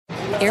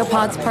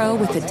AirPods Pro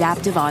with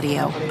adaptive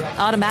audio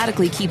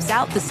automatically keeps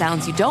out the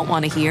sounds you don't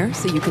want to hear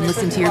so you can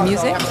listen to your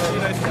music,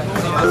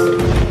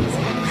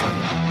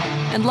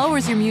 and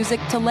lowers your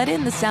music to let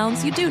in the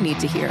sounds you do need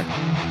to hear.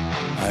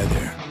 Hi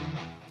there.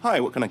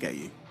 Hi, what can I get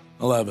you?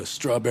 I'll have a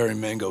strawberry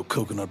mango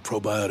coconut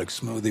probiotic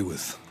smoothie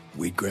with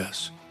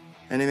wheatgrass.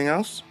 Anything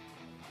else?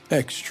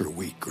 Extra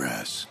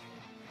wheatgrass.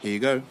 Here you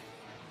go.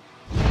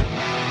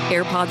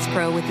 AirPods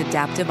Pro with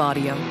adaptive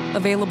audio.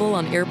 Available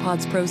on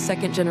AirPods Pro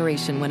 2nd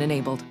generation when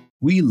enabled.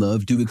 We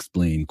love to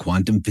explain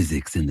quantum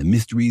physics and the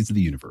mysteries of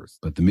the universe,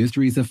 but the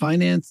mysteries of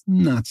finance,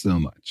 not so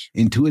much.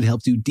 Intuit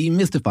helps you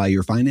demystify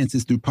your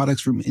finances through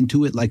products from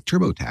Intuit like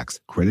TurboTax,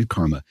 Credit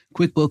Karma,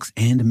 QuickBooks,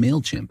 and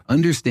MailChimp.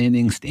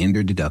 Understanding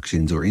standard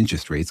deductions or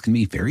interest rates can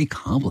be very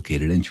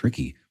complicated and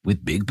tricky,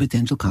 with big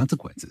potential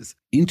consequences.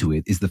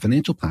 Intuit is the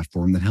financial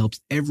platform that helps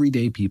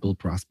everyday people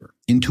prosper.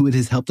 Intuit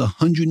has helped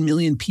 100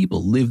 million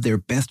people live their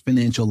best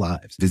financial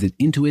lives. Visit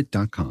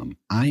Intuit.com,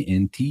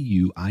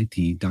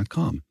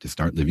 Intuit.com, to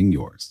start living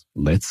yours.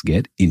 Let's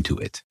get into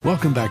it.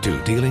 Welcome back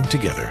to Dealing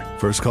Together.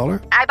 First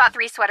caller? I bought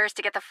 3 sweaters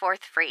to get the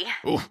 4th free.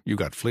 Oh, you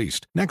got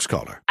fleeced. Next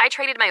caller? I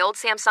traded my old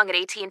Samsung at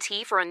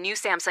AT&T for a new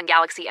Samsung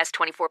Galaxy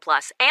S24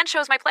 Plus and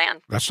chose my plan.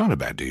 That's not a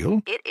bad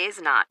deal. It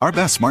is not. Our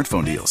best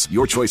smartphone deals.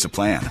 Your choice of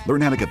plan. Learn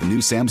how to get the new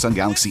Samsung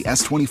Galaxy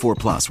S24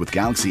 Plus with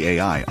Galaxy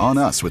AI on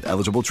us with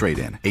eligible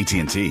trade-in.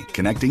 AT&T.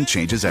 Connecting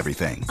changes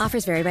everything.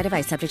 Offers vary by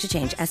device. Subject to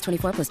change.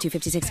 S24 plus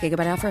 256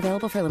 gigabyte offer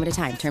available for a limited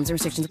time. Terms and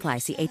restrictions apply.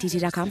 See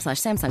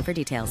att.com/Samsung for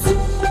details.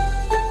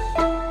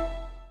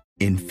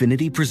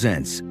 Infinity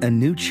presents a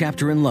new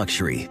chapter in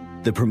luxury.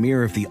 The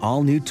premiere of the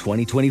all-new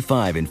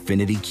 2025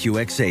 Infinity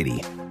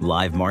QX80.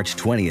 Live March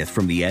 20th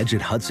from the Edge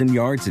at Hudson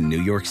Yards in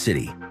New York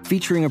City.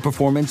 Featuring a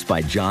performance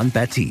by John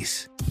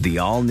Batiste. The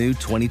all-new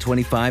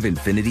 2025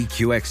 Infinity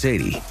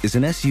QX80 is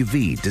an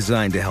SUV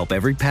designed to help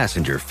every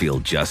passenger feel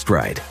just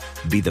right.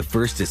 Be the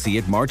first to see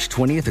it March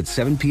 20th at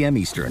 7 p.m.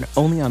 Eastern,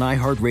 only on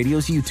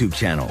iHeartRadio's YouTube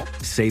channel.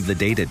 Save the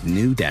date at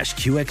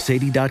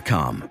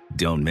new-QX80.com.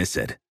 Don't miss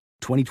it.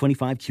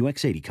 2025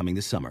 QX80 coming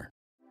this summer.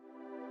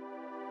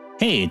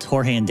 Hey, it's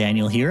Jorge and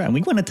Daniel here, and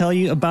we want to tell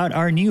you about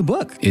our new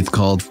book. It's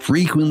called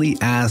Frequently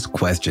Asked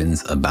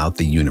Questions About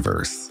the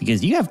Universe.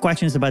 Because you have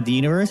questions about the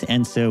universe,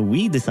 and so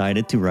we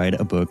decided to write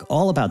a book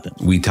all about them.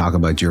 We talk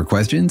about your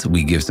questions,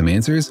 we give some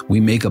answers,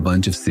 we make a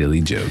bunch of silly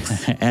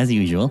jokes. As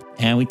usual.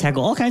 And we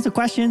tackle all kinds of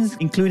questions,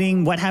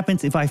 including what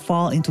happens if I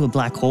fall into a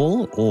black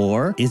hole,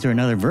 or is there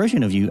another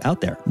version of you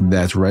out there?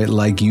 That's right.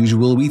 Like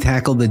usual, we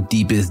tackle the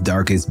deepest,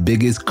 darkest,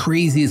 biggest,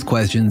 craziest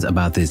questions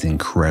about this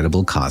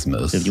incredible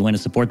cosmos. So if you want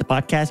to support the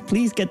podcast,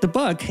 please get the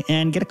book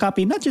and get a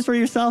copy, not just for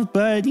yourself,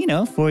 but,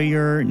 for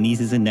your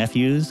nieces and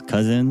nephews,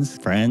 cousins,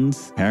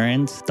 friends,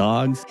 parents,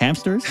 dogs,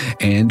 hamsters.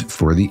 And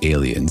for the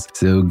aliens.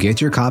 So get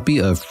your copy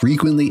of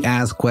Frequently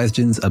Asked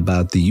Questions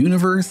About the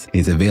Universe.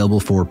 It's available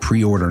for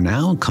pre-order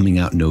now, coming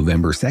out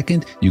November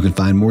 2nd. You can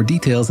find more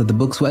details at the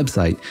book's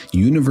website,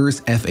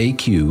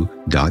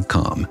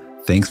 universefaq.com.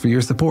 Thanks for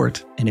your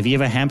support. And if you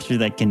have a hamster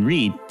that can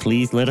read,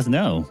 please let us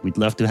know. We'd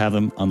love to have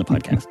them on the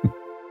podcast.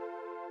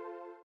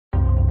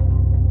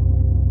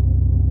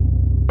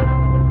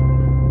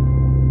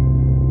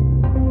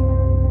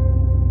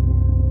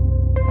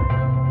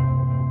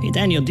 Hey,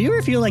 Daniel, do you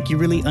ever feel like you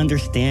really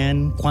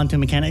understand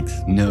quantum mechanics?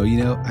 No,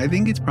 I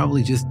think it's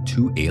probably just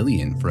too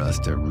alien for us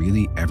to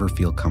really ever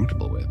feel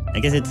comfortable with. I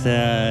guess it's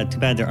too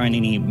bad there aren't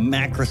any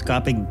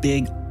macroscopic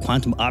big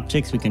quantum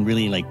objects we can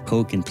really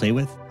poke and play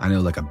with. I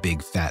know, like a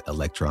big fat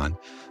electron.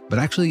 But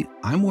actually,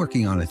 I'm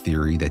working on a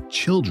theory that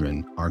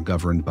children are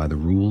governed by the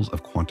rules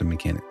of quantum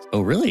mechanics.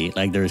 Oh, really?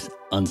 Like there's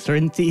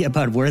uncertainty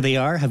about where they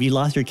are? Have you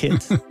lost your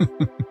kids?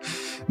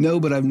 No,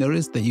 but I've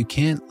noticed that you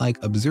can't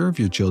observe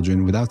your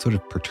children without sort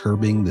of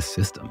perturbing the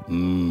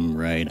system.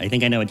 Right. I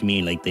think I know what you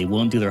mean. Like they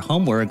won't do their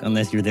homework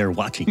unless you're there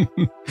watching.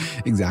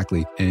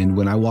 Exactly. And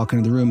when I walk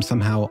into the room,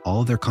 somehow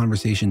all their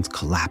conversations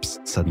collapse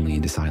suddenly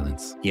into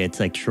silence. Yeah, it's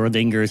like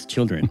Schrodinger's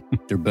children.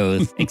 They're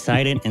both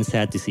excited and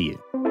sad to see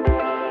you.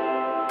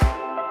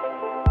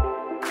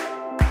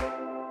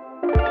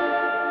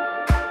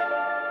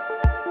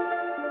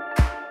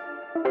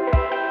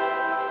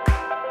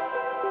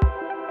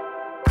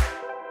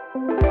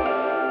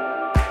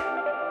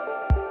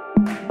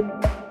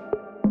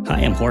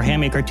 Hi, I'm Jorge.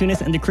 I'm a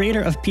cartoonist and the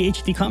creator of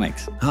PhD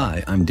Comics.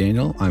 Hi, I'm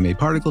Daniel. I'm a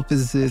particle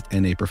physicist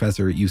and a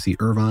professor at UC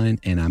Irvine,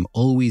 and I'm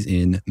always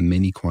in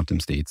many quantum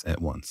states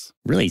at once.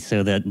 Really?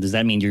 So does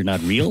that mean you're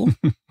not real?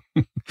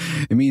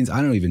 It means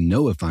I don't even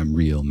know if I'm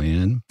real,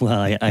 man.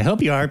 Well, I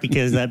hope you are,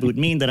 because that would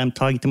mean that I'm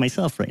talking to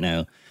myself right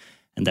now.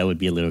 And that would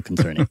be a little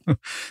concerning.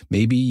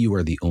 Maybe you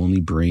are the only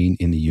brain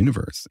in the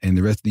universe, and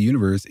the rest of the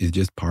universe is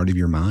just part of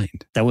your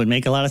mind. That would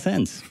make a lot of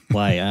sense.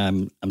 Why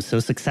I'm so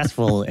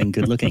successful and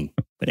good looking.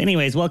 But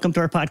anyways, welcome to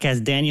our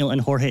podcast, Daniel and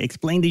Jorge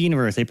Explain the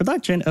Universe, a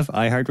production of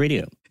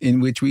iHeartRadio. In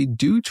which we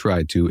do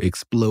try to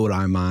explode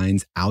our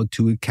minds out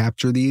to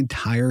capture the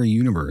entire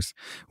universe.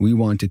 We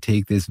want to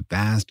take this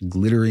vast,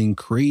 glittering,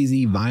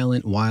 crazy,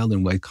 violent, wild,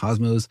 and wet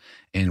cosmos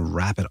and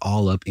wrap it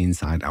all up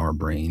inside our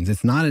brains.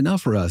 It's not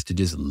enough for us to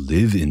just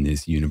live in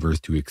this universe,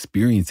 to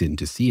experience it and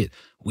to see it.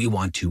 We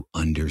want to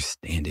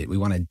understand it. We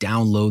want to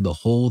download the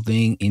whole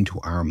thing into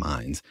our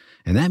minds.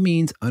 And that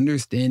means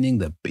understanding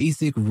the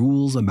basic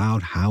rules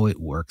about how it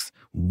works,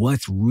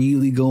 what's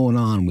really going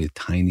on with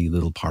tiny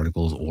little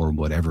particles or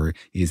whatever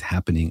is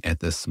happening at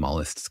the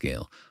smallest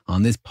scale.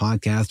 On this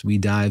podcast, we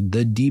dive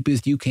the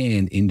deepest you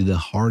can into the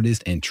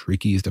hardest and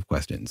trickiest of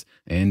questions,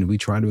 and we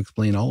try to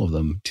explain all of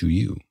them to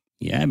you.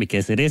 Yeah,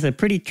 because it is a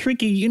pretty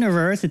tricky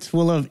universe. It's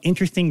full of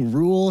interesting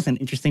rules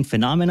and interesting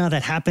phenomena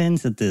that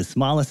happens at the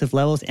smallest of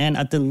levels and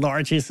at the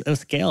largest of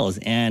scales.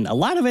 And a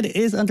lot of it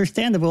is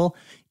understandable,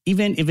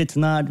 even if it's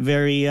not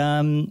very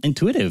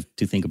intuitive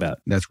to think about.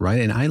 That's right.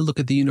 And I look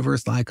at the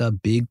universe like a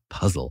big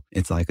puzzle.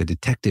 It's like a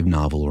detective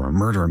novel or a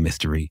murder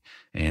mystery.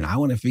 And I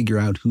want to figure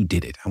out who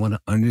did it. I want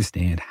to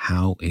understand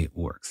how it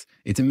works.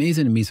 It's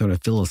amazing to me sort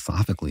of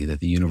philosophically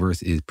that the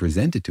universe is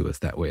presented to us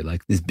that way,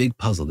 like this big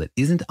puzzle that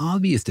isn't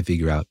obvious to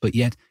figure out, but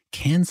yet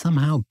can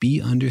somehow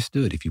be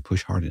understood if you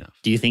push hard enough.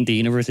 Do you think the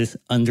universe is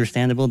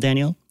understandable,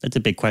 Daniel? That's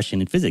a big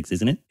question in physics,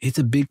 isn't it? It's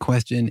a big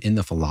question in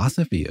the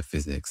philosophy of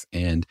physics.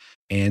 And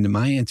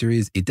my answer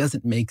is it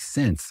doesn't make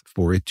sense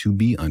for it to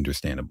be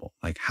understandable.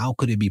 Like, how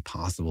could it be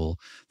possible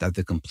that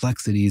the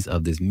complexities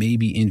of this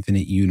maybe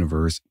infinite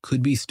universe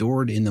could be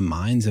stored in the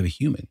minds of a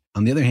human?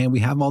 On the other hand, we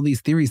have all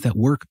these theories that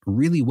work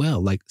really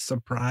well, like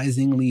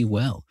surprisingly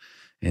well.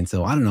 And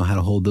so I don't know how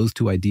to hold those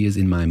two ideas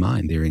in my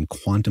mind. They're in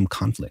quantum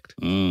conflict.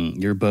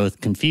 You're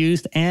both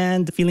confused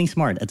and feeling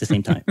smart at the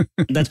same time.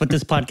 That's what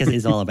this podcast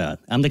is all about.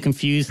 I'm the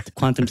confused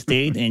quantum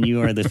state and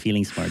you are the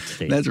feeling smart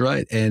state. That's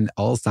right. And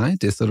all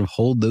scientists sort of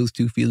hold those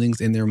two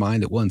feelings in their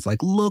mind at once.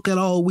 Like, look at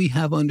all we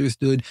have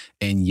understood,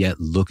 and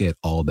yet look at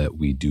all that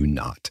we do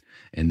not.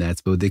 And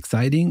that's both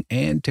exciting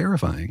and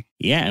terrifying.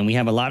 Yeah, and we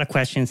have a lot of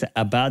questions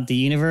about the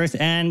universe.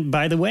 And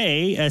by the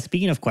way,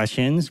 speaking of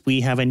questions,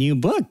 we have a new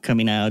book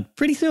coming out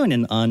pretty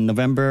soon on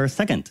November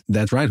 2nd.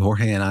 That's right.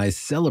 Jorge and I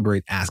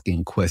celebrate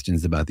asking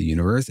questions about the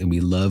universe, and we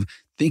love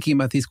thinking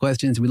about these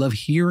questions. We love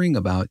hearing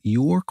about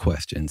your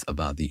questions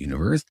about the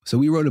universe. So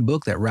we wrote a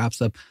book that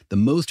wraps up the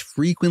most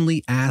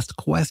frequently asked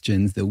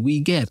questions that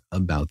we get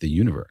about the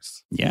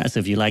universe. Yeah,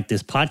 so if you like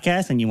this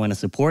podcast and you want to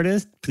support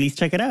us, please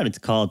check it out. It's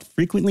called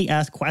Frequently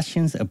Asked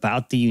Questions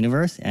About the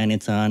Universe, and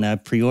it's on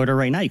pre-order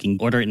right now. You can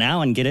order it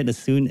now and get it as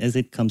soon as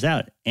it comes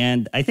out.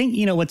 And I think,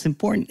 what's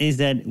important is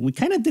that we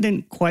kind of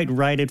didn't quite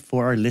write it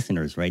for our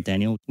listeners, right,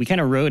 Daniel? We kind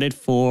of wrote it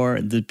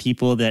for the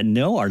people that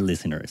know our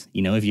listeners.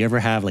 If you ever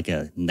have like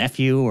a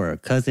nephew or a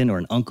cousin or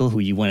an uncle who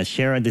you want to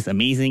share this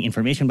amazing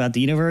information about the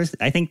universe,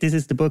 I think this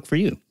is the book for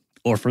you.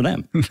 Or for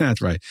them. That's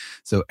right.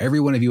 So every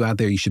one of you out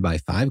there, you should buy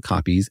 5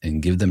 copies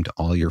and give them to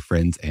all your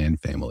friends and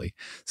family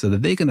so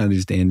that they can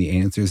understand the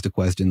answers to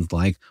questions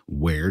like,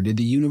 where did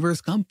the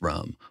universe come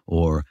from?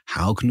 Or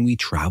how can we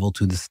travel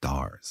to the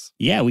stars?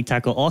 Yeah, we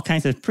tackle all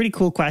kinds of pretty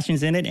cool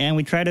questions in it, and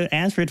we try to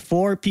answer it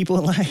for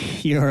people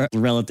like your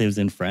relatives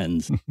and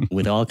friends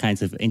with all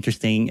kinds of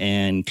interesting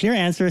and clear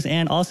answers,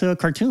 and also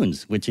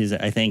cartoons, which is,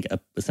 I think,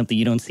 something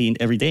you don't see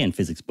every day in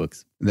physics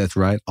books. That's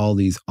right. All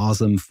these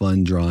awesome,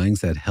 fun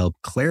drawings that help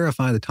clarify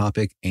the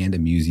topic and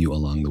amuse you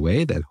along the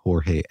way that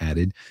Jorge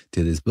added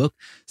to this book.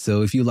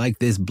 So if you like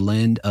this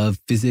blend of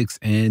physics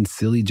and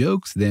silly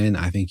jokes, then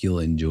I think you'll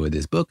enjoy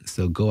this book.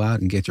 So go out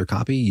and get your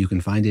copy. You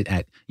can find it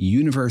at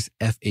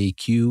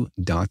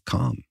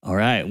universefaq.com. All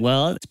right.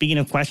 Well, speaking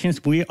of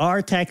questions, we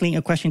are tackling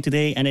a question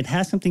today, and it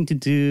has something to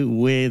do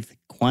with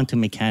quantum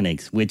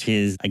mechanics, which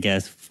is, I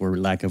guess, for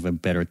lack of a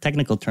better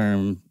technical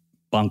term,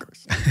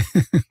 bonkers.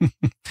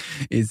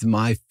 It's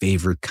my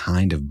favorite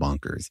kind of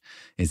bonkers.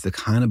 It's the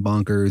kind of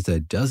bonkers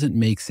that doesn't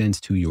make sense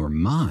to your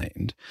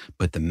mind,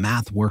 but the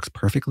math works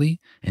perfectly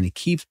and it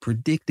keeps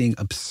predicting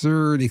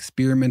absurd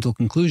experimental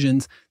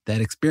conclusions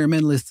that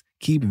experimentalists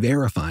keep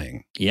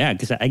verifying. Yeah,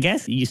 because I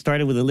guess you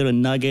started with a little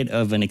nugget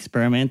of an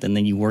experiment and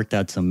then you worked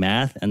out some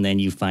math and then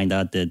you find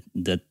out that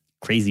the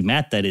crazy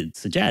math that it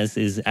suggests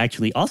is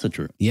actually also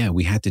true. Yeah,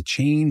 we had to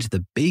change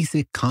the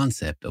basic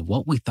concept of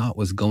what we thought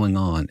was going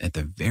on at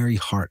the very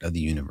heart of the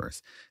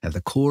universe, at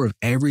the core of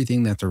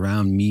everything that's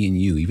around me and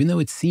you. Even though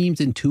it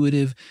seems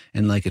intuitive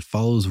and like it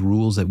follows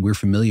rules that we're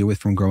familiar with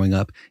from growing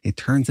up, it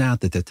turns out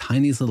that the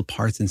tiniest little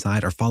parts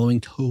inside are following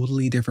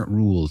totally different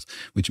rules,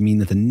 which mean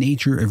that the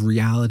nature of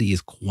reality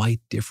is quite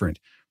different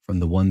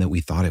from the one that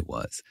we thought it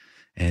was.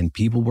 And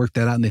people worked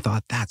that out and they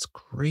thought, that's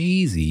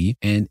crazy.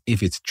 And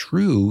if it's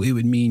true, it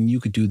would mean you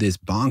could do this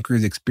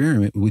bonkers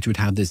experiment, which would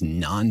have this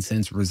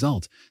nonsense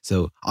result.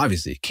 So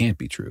obviously it can't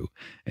be true.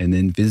 And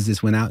then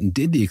physicists went out and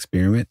did the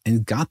experiment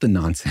and got the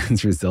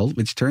nonsense result,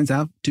 which turns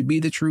out to be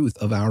the truth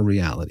of our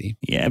reality.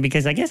 Yeah,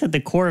 because I guess at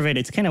the core of it,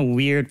 it's kind of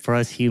weird for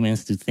us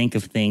humans to think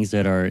of things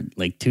that are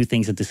like two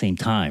things at the same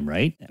time,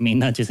 right? I mean,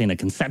 not just in a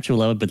conceptual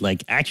level, but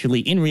like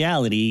actually in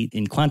reality,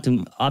 in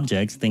quantum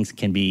objects, things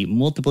can be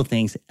multiple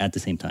things at the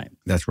same time.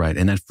 That's right.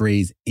 And that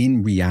phrase,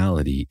 in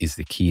reality, is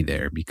the key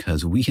there,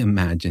 because we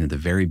imagine at the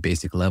very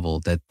basic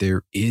level that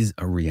there is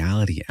a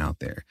reality out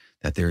there,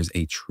 that there's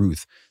a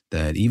truth,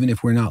 that even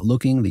if we're not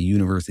looking, the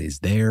universe is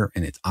there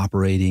and it's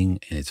operating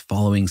and it's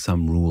following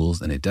some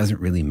rules, and it doesn't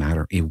really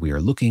matter if we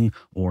are looking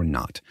or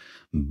not.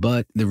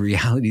 But the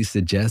reality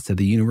suggests that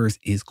the universe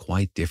is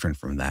quite different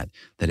from that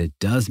it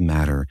does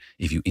matter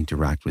if you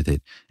interact with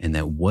it, and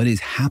that what is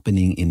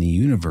happening in the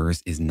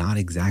universe is not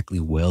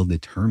exactly well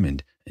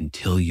determined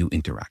until you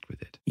interact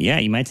with it. Yeah,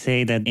 you might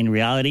say that in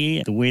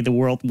reality, the way the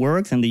world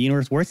works and the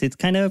universe works, it's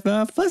kind of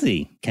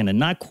fuzzy, kind of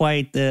not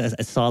quite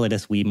as solid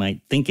as we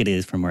might think it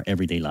is from our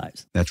everyday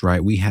lives. That's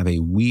right. We have a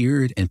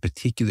weird and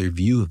particular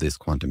view of this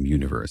quantum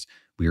universe.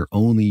 We are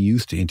only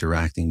used to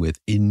interacting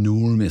with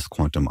enormous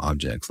quantum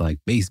objects like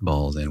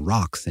baseballs and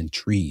rocks and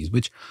trees,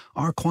 which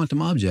are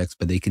quantum objects,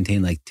 but they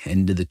contain like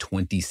 10 to the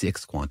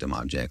 26 quantum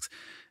objects.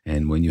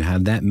 And when you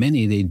have that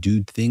many, they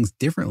do things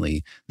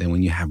differently than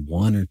when you have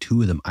one or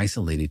two of them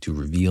isolated to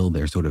reveal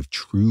their sort of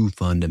true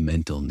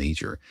fundamental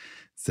nature.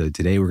 So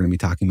today we're going to be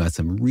talking about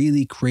some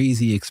really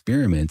crazy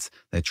experiments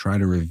that try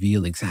to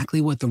reveal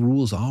exactly what the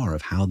rules are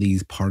of how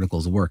these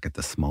particles work at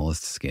the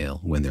smallest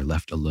scale when they're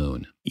left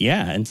alone.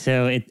 Yeah, and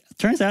so it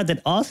turns out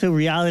that also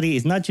reality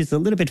is not just a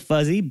little bit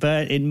fuzzy,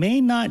 but it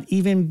may not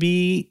even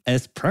be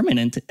as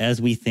permanent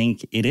as we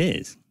think it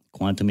is.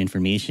 Quantum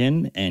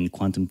information and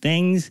quantum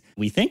things,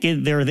 we think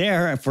they're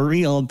there for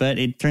real, but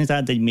it turns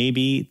out that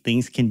maybe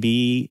things can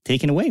be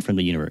taken away from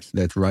the universe.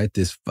 That's right.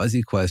 This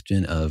fuzzy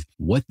question of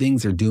what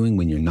things are doing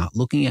when you're not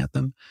looking at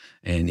them.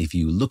 And if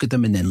you look at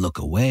them and then look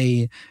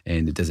away,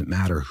 and it doesn't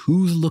matter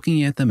who's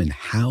looking at them and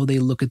how they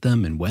look at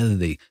them and whether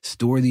they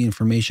store the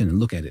information and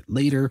look at it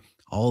later.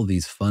 All of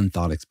these fun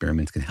thought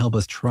experiments can help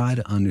us try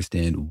to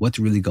understand what's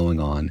really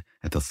going on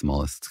at the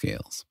smallest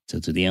scales.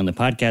 So today on the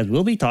podcast,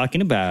 we'll be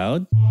talking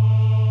about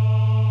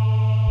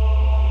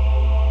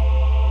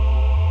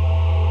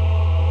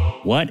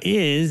what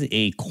is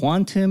a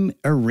quantum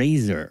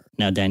eraser?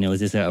 Now, Daniel, is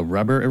this a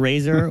rubber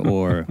eraser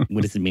or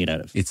what is it made out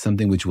of? It's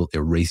something which will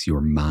erase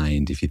your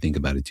mind if you think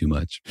about it too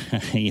much.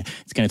 Yeah,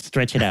 it's going to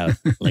stretch it out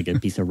like a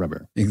piece of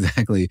rubber.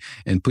 Exactly.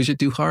 And push it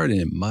too hard and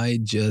it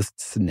might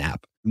just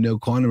snap. No,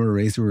 quantum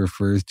eraser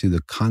refers to the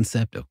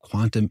concept of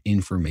quantum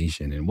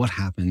information and what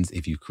happens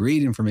if you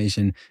create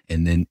information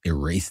and then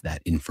erase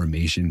that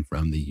information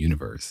from the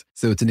universe.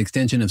 So it's an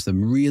extension of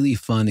some really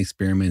fun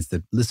experiments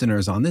that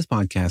listeners on this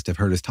podcast have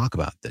heard us talk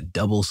about. The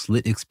double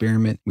slit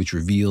experiment, which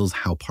reveals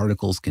how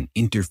particles can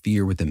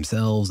interfere with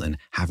themselves and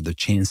have the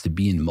chance to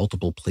be in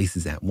multiple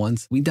places at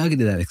once. We dug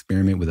into that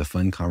experiment with a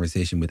fun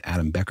conversation with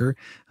Adam Becker,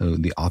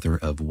 the author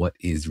of What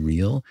is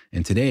Real.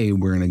 And today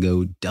we're going to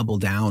go double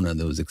down on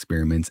those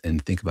experiments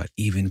and think about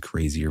even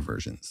crazier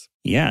versions.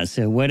 Yeah.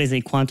 So what is a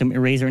quantum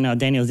eraser? Now,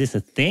 Daniel, is this a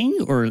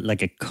thing or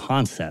like a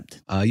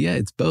concept? Yeah,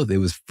 it's both. It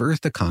was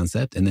first a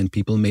concept and then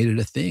people made it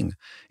a thing.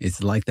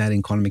 It's like that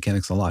in quantum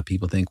mechanics a lot.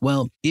 People think,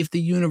 well, if the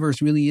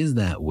universe really is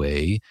that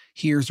way,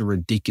 here's a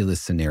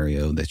ridiculous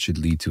scenario that should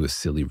lead to a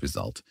silly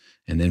result.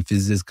 And then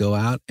physicists go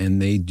out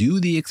and they do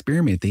the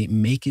experiment. They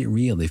make it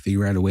real. They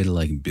figure out a way to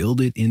like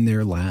build it in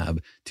their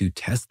lab to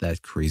test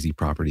that crazy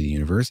property of the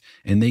universe.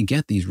 And they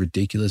get these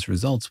ridiculous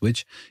results,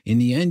 which in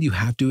the end you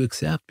have to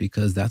accept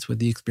because that's what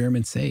the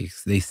experiment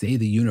says. They say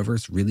the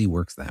universe really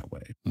works that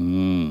way.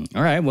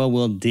 All right. Well,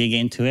 we'll dig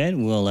into it.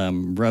 We'll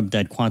rub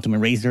that quantum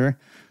eraser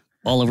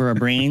all over our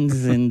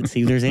brains and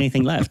see if there's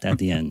anything left at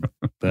the end.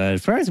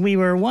 But first, we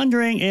were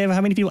wondering how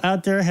many people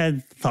out there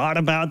had thought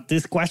about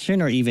this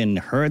question or even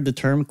heard the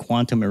term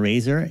quantum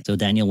eraser. So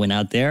Daniel went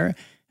out there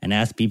and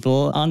asked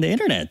people on the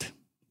internet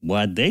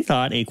what they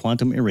thought a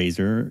quantum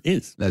eraser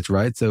is. That's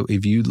right. So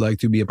if you'd like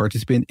to be a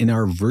participant in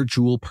our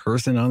virtual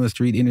person on the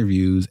street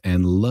interviews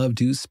and love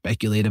to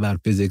speculate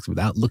about physics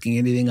without looking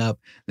anything up,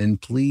 then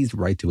please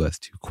write to us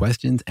to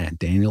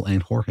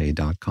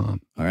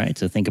questions@danielandjorge.com. All right.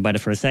 So think about it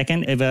for a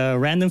second. If a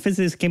random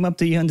physicist came up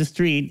to you on the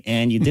street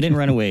and you didn't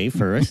run away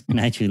first and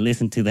actually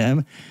listened to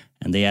them,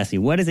 and they asked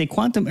you, what is a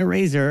quantum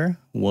eraser?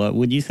 What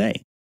would you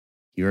say?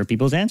 Here are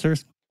people's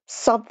answers.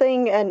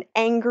 Something an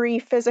angry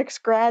physics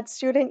grad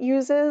student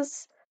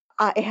uses.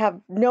 I have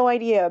no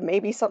idea.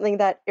 Maybe something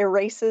that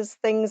erases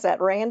things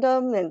at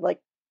random and like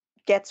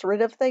gets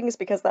rid of things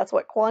because that's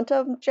what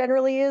quantum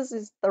generally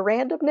is the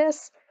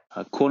randomness.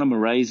 A quantum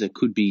eraser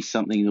could be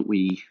something that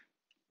we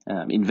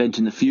invent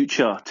in the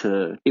future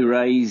to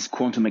erase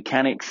quantum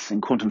mechanics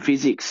and quantum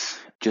physics,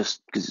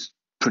 just because it's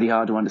pretty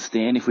hard to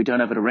understand. If we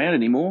don't have it around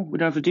anymore, we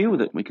don't have to deal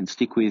with it. We can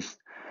stick with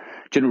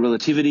general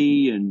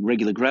relativity and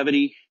regular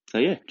gravity. So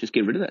yeah, just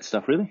get rid of that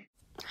stuff, really.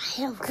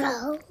 I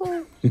don't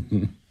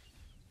know.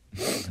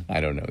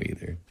 I don't know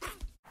either.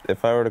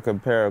 If I were to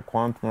compare a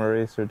quantum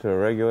eraser to a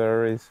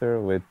regular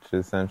eraser, which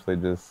essentially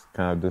just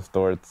kind of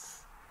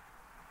distorts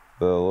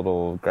the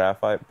little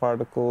graphite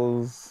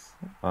particles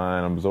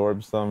and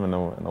absorbs them in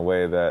a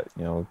way that,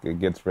 it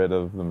gets rid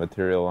of the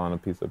material on a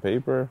piece of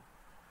paper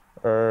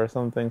or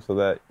something, so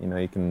that,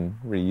 you can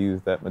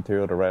reuse that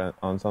material to write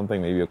on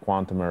something. Maybe a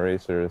quantum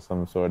eraser is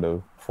some sort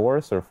of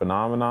force or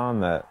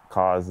phenomenon that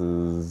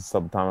causes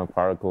subatomic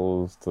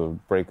particles to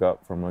break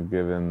up from a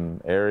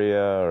given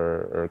area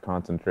or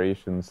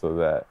concentration, so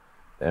that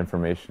the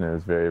information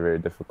is very, very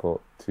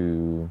difficult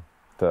to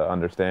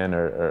understand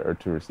or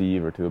to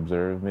receive or to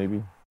observe,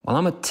 maybe. Well,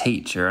 I'm a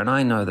teacher, and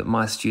I know that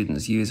my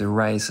students use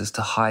erasers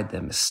to hide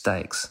their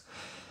mistakes.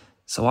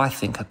 So I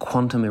think a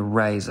quantum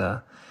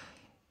eraser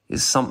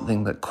is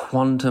something that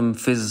quantum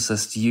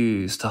physicists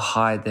use to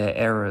hide their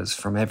errors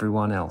from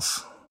everyone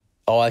else.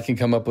 All I can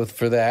come up with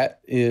for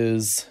that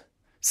is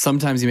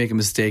sometimes you make a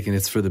mistake and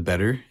it's for the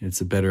better. It's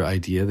a better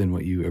idea than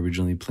what you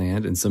originally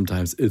planned, and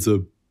sometimes it's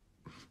a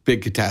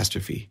big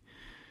catastrophe.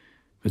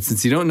 But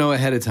since you don't know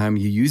ahead of time,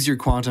 you use your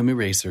quantum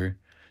eraser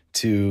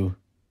to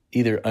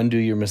either undo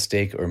your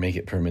mistake or make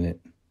it permanent.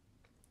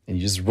 And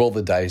you just roll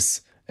the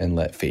dice and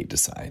let fate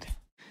decide.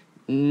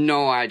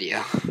 No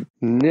idea.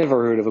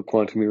 Never heard of a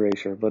quantum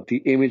eraser, but the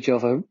image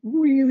of a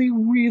really,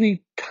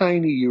 really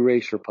tiny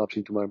eraser pops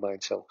into my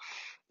mind. So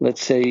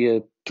let's say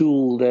a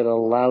tool that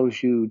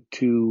allows you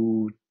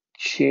to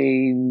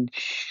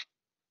change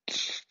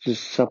the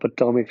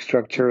subatomic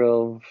structure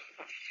of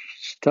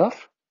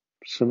stuff,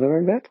 something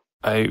like that?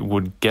 I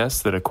would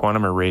guess that a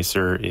quantum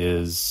eraser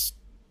is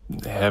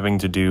having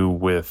to do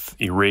with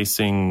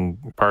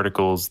erasing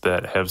particles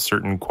that have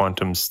certain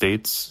quantum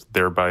states,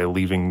 thereby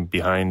leaving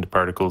behind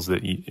particles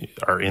that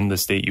are in the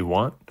state you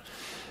want.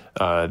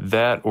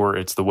 That, or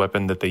it's the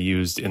weapon that they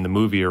used in the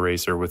movie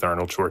Eraser with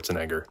Arnold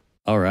Schwarzenegger.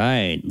 All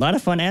right. A lot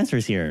of fun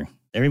answers here.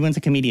 Everyone's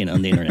a comedian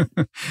on the internet.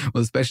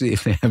 Well, especially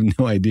if they have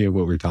no idea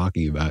what we're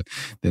talking about,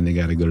 then they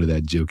got to go to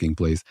that joking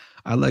place.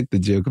 I like the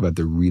joke about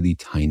the really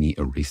tiny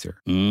eraser.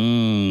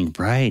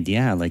 Right.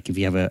 Yeah. Like if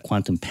you have a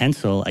quantum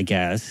pencil, I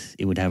guess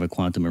it would have a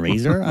quantum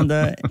eraser on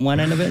the one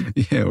end of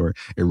it. Yeah. Or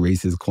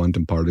erases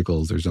quantum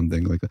particles or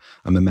something like that.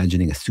 I'm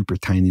imagining a super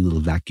tiny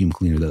little vacuum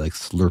cleaner that like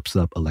slurps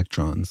up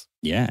electrons.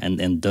 Yeah.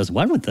 And does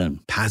what with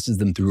them? Passes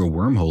them through a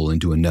wormhole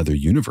into another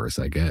universe,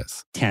 I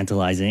guess.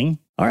 Tantalizing.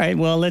 All right,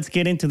 well, let's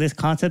get into this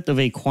concept of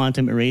a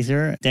quantum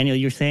eraser. Daniel,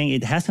 you're saying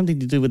it has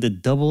something to do with the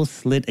double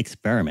slit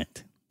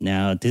experiment.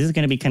 Now, this is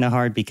going to be kind of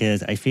hard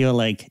because I feel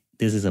like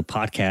this is a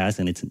podcast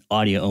and it's an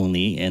audio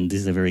only, and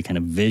this is a very kind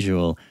of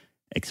visual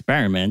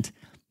experiment.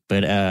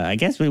 But I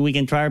guess we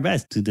can try our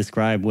best to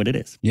describe what it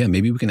is. Yeah,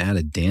 maybe we can add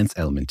a dance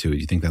element to it.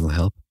 You think that'll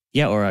help?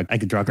 Yeah, or I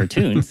could draw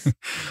cartoons.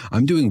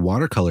 I'm doing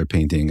watercolor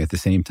painting at the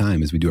same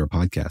time as we do our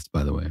podcast,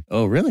 by the way.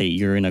 Oh, really?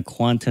 You're in a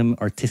quantum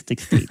artistic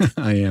state.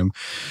 I am.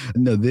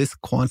 No, this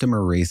quantum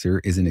eraser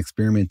is an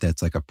experiment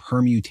that's like a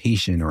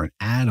permutation or an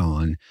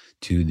add-on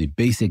to the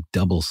basic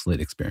double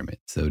slit experiment.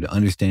 So to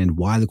understand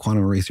why the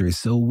quantum eraser is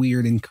so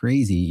weird and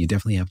crazy, you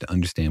definitely have to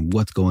understand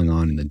what's going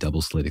on in the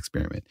double slit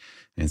experiment.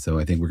 And so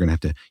I think we're going to have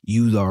to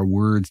use our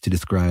words to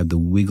describe the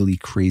wiggly,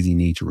 crazy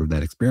nature of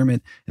that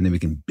experiment, and then we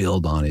can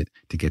build on it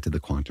to get to the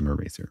quantum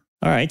eraser.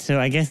 All right, so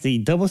I guess the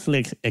double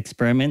slit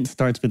experiment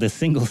starts with a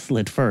single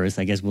slit first.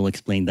 I guess we'll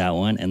explain that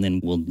one, and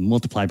then we'll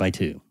multiply by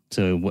 2.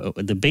 So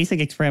the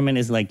basic experiment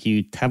is like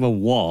you have a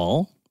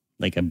wall,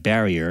 like a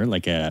barrier,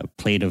 like a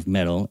plate of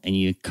metal, and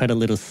you cut a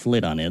little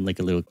slit on it, like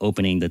a little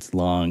opening that's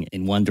long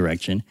in one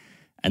direction.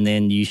 And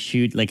then you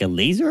shoot like a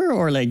laser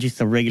or like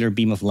just a regular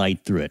beam of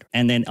light through it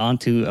and then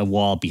onto a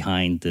wall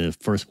behind the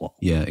first wall.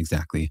 Yeah,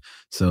 exactly.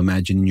 So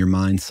imagine in your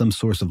mind some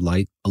source of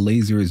light. A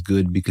laser is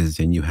good because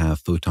then you have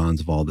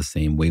photons of all the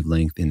same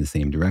wavelength in the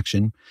same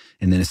direction.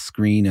 And then a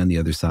screen on the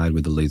other side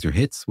where the laser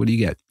hits. What do you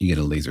get? You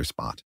get a laser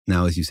spot.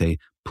 Now, as you say,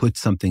 put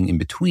something in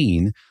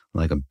between,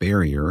 like a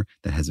barrier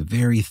that has a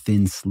very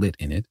thin slit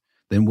in it.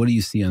 Then what do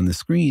you see on the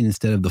screen?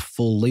 Instead of the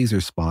full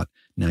laser spot,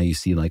 now you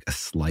see like a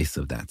slice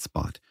of that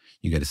spot.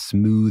 You get a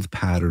smooth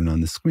pattern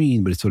on the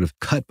screen, but it's sort of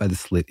cut by the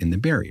slit in the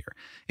barrier.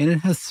 And it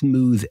has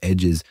smooth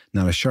edges,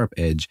 not a sharp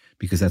edge,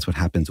 because that's what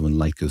happens when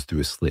light goes through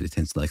a slit. It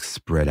tends to like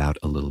spread out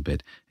a little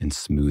bit and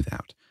smooth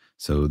out.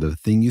 So the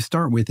thing you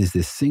start with is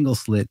this single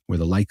slit where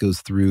the light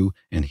goes through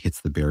and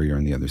hits the barrier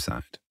on the other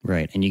side.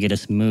 Right. And you get a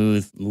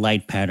smooth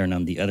light pattern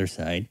on the other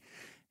side.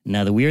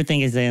 Now, the weird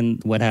thing is then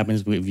what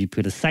happens if you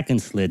put a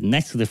second slit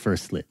next to the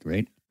first slit,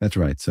 right? That's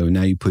right. So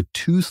now you put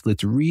 2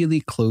 slits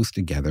really close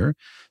together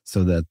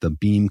so that the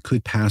beam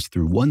could pass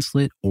through one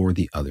slit or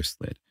the other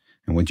slit.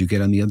 And once you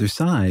get on the other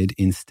side,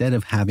 instead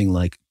of having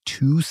like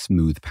 2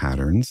 smooth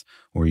patterns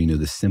or,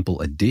 the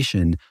simple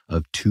addition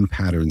of 2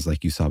 patterns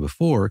like you saw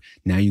before,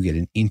 now you get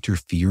an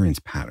interference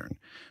pattern,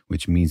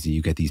 which means that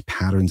you get these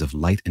patterns of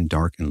light and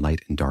dark and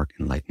light and dark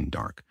and light and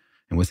dark.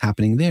 And what's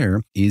happening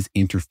there is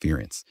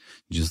interference.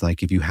 Just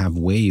like if you have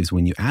waves,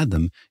 when you add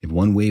them, if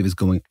one wave is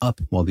going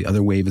up while the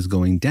other wave is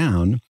going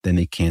down, then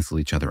they cancel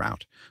each other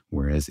out.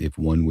 Whereas if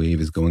one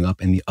wave is going up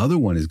and the other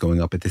one is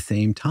going up at the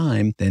same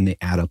time, then they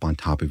add up on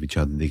top of each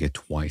other. They get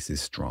twice as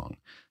strong.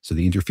 So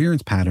the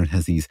interference pattern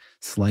has these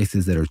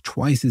slices that are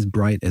twice as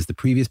bright as the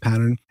previous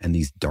pattern and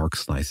these dark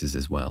slices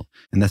as well.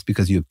 And that's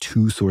because you have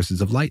two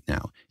sources of light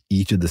now.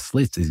 Each of the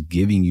slits is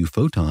giving you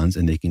photons,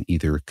 and they can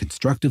either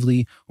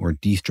constructively or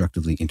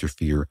destructively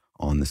interfere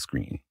on the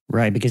screen.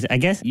 Right, because I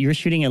guess you're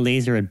shooting a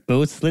laser at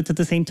both slits at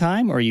the same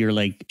time, or you're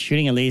like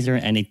shooting a laser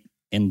and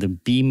the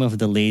beam of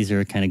the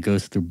laser kind of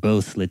goes through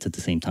both slits at the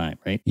same time,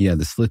 right? Yeah,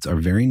 the slits are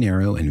very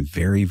narrow and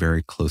very,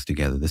 very close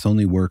together. This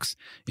only works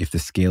if the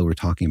scale we're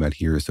talking about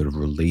here is sort of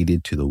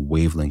related to the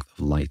wavelength of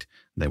light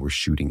that we're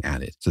shooting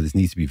at it. So this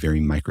needs to be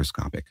very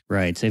microscopic.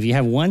 Right. So if you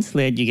have one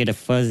slit, you get a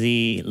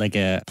fuzzy, like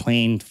a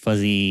plain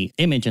fuzzy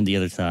image on the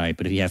other side.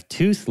 But if you have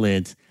two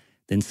slits,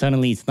 then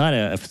suddenly it's not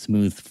a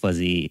smooth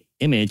fuzzy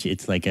image.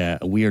 It's like a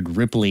weird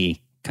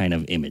ripply kind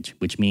of image,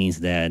 which means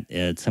that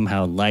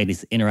somehow light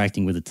is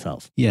interacting with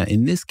itself. Yeah,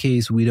 in this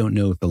case, we don't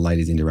know if the light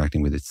is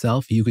interacting with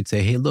itself. You could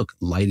say, hey, look,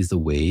 light is a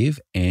wave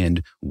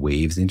and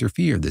waves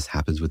interfere. This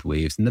happens with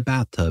waves in the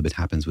bathtub. It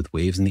happens with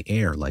waves in the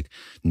air, like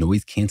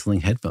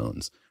noise-canceling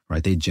headphones,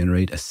 right? They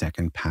generate a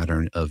second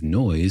pattern of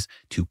noise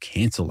to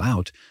cancel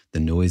out the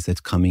noise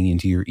that's coming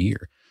into your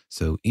ear.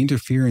 So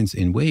interference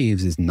in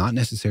waves is not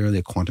necessarily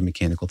a quantum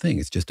mechanical thing.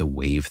 It's just a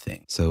wave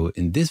thing. So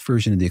in this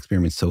version of the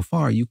experiment so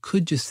far, you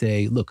could just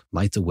say, look,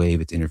 light's a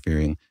wave, it's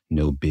interfering,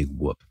 no big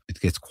whoop. It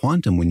gets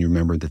quantum when you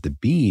remember that the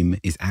beam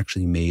is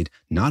actually made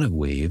not of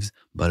waves,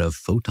 but of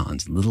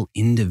photons, little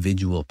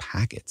individual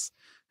packets.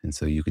 And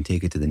so you can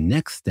take it to the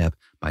next step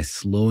by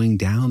slowing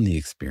down the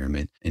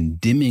experiment and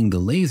dimming the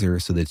laser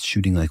so that it's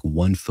shooting like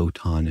one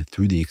photon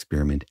through the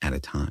experiment at a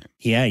time.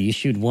 Yeah, you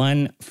shoot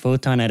one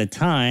photon at a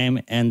time,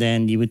 and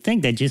then you would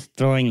think that just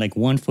throwing like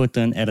one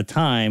photon at a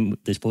time,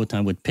 this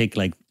photon would pick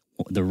like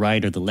the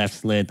right or the left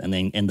slit and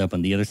then end up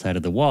on the other side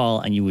of the wall,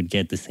 and you would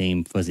get the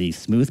same fuzzy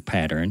smooth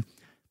pattern.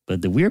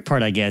 But the weird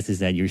part, I guess, is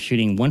that you're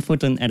shooting one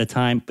photon at a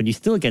time, but you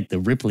still get the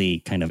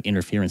ripply kind of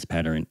interference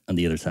pattern on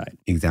the other side.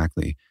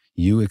 Exactly.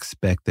 You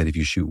expect that if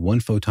you shoot one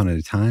photon at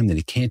a time, that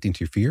it can't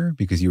interfere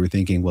because you were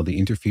thinking, well, the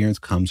interference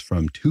comes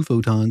from two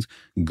photons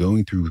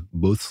going through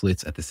both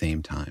slits at the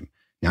same time.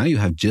 Now you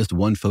have just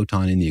one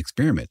photon in the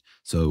experiment.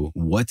 So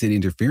what's it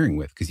interfering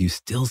with? Because you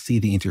still see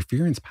the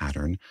interference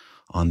pattern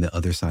on the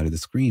other side of the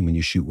screen when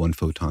you shoot one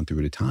photon through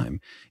at a time.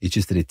 It's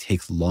just that it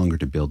takes longer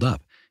to build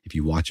up. If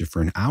you watch it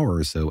for an hour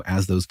or so,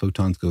 as those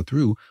photons go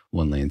through,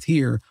 one lands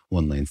here,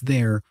 one lands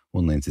there,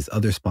 one lands this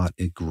other spot,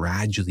 it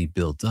gradually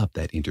builds up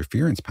that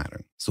interference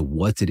pattern. So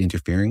what's it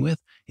interfering with?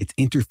 It's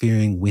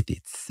interfering with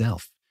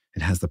itself.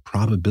 It has the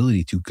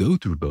probability to go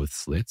through both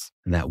slits,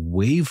 and that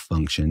wave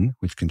function,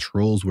 which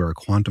controls where a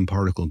quantum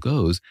particle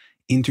goes,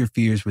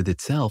 interferes with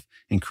itself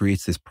and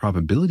creates this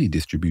probability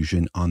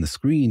distribution on the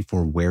screen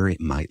for where it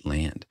might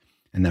land.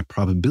 And that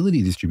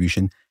probability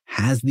distribution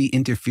has the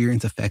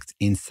interference effects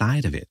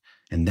inside of it.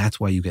 And that's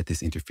why you get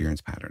this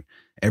interference pattern.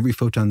 Every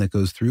photon that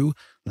goes through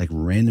like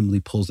randomly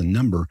pulls a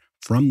number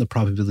from the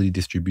probability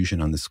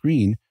distribution on the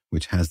screen,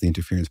 which has the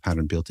interference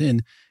pattern built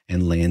in,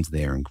 and lands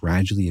there. And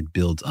gradually it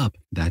builds up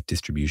that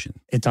distribution.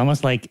 It's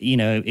almost like,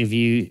 if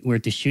you were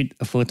to shoot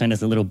a photon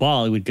as a little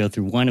ball, it would go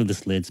through one of the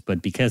slits.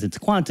 But because it's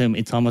quantum,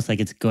 it's almost like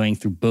it's going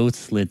through both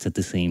slits at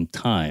the same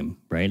time,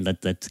 right?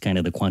 That's kind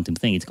of the quantum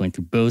thing. It's going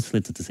through both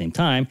slits at the same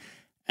time.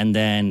 And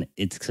then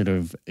it's sort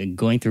of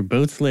going through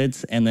both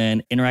slits and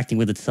then interacting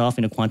with itself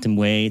in a quantum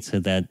way so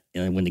that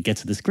when it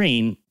gets to the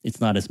screen,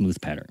 it's not a smooth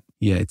pattern.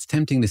 Yeah, it's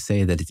tempting to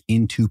say that it's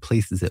in two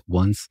places at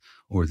once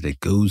or that it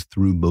goes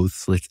through both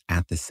slits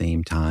at the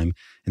same time.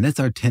 And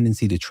that's our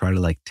tendency to try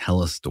to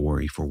tell a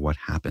story for what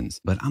happens.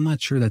 But I'm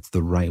not sure that's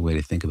the right way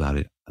to think about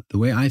it. The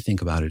way I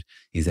think about it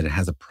is that it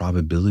has a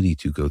probability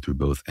to go through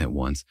both at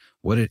once.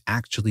 What it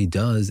actually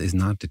does is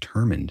not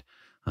determined.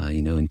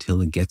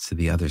 Until it gets to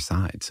the other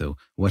side. So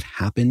what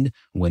happened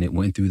when it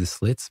went through the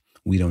slits,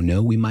 we don't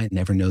know. We might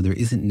never know. There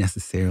isn't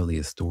necessarily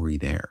a story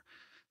there.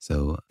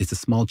 So it's a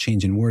small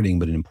change in wording,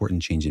 but an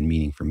important change in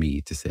meaning for me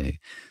to say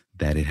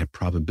that it had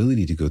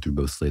probability to go through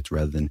both slits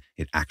rather than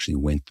it actually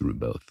went through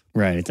both.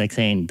 Right. It's like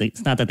saying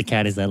it's not that the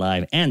cat is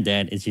alive and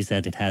dead. It's just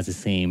that it has the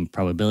same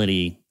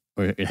probability,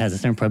 or it has a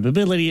certain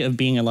probability of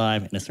being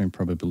alive and a certain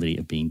probability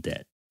of being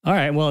dead. All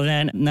right, well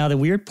then, now the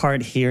weird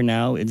part here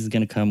now is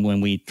going to come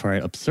when we try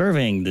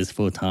observing this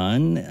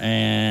photon,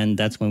 and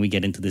that's when we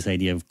get into this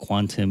idea of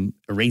quantum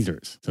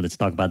erasers. So let's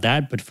talk about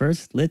that, but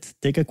first, let's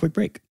take a quick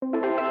break.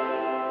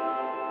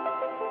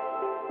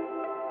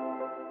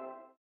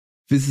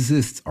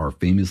 Physicists are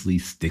famously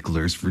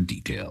sticklers for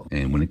detail,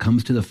 and when it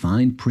comes to the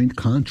fine print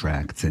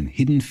contracts and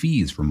hidden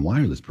fees from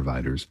wireless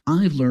providers,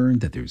 I've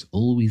learned that there's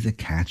always a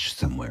catch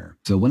somewhere.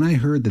 So when I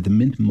heard that the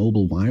Mint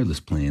Mobile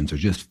wireless plans are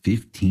just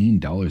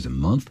 $15 a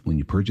month when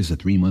you purchase a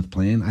 3-month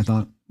plan, I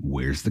thought,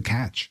 where's the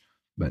catch?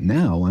 But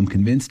now I'm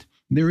convinced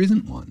There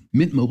isn't one.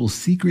 Mint Mobile's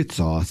secret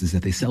sauce is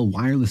that they sell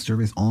wireless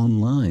service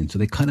online, so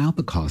they cut out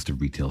the cost of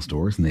retail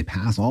stores and they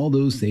pass all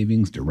those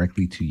savings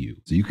directly to you.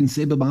 So you can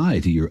say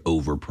bye-bye to your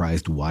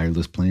overpriced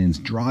wireless plans,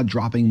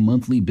 jaw-dropping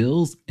monthly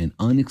bills, and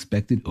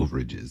unexpected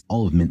overages.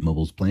 All of Mint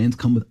Mobile's plans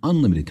come with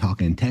unlimited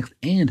talk and text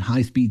and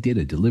high-speed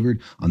data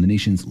delivered on the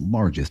nation's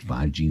largest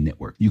 5G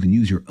network. You can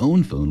use your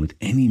own phone with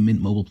any Mint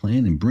Mobile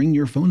plan and bring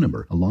your phone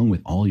number along with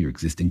all your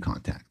existing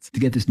contacts. To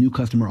get this new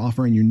customer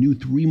offer and your new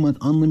 3-month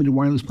unlimited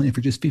wireless plan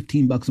for just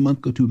 $15 a month,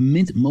 go to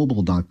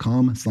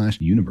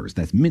mintmobile.com/universe.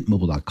 That's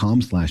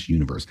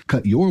mintmobile.com/universe.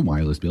 Cut your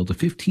wireless bill to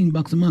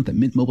 $15 a month at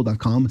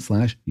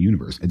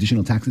mintmobile.com/universe.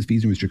 Additional taxes,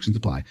 fees, and restrictions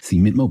apply. See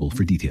Mint Mobile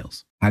for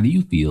details. How do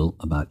you feel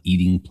about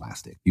eating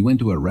plastic? If you went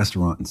to a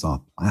restaurant and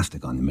saw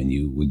plastic on the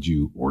menu, would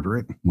you order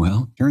it?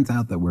 Well, turns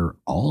out that we're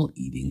all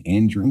eating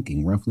and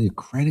drinking roughly a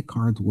credit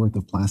card's worth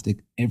of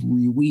plastic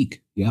every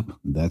week. Yep,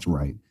 that's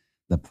right.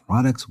 The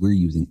products we're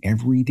using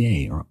every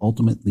day are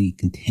ultimately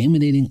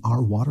contaminating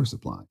our water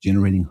supply,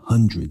 generating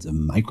hundreds of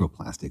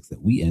microplastics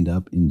that we end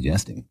up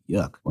ingesting.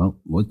 Yuck. Well,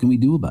 what can we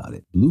do about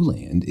it? Blue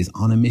Land is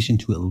on a mission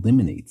to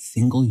eliminate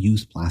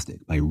single-use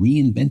plastic by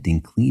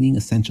reinventing cleaning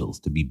essentials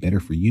to be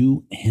better for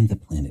you and the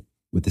planet,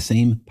 with the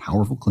same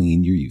powerful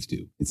clean you're used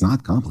to. It's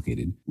not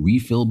complicated.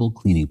 Refillable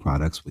cleaning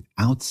products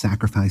without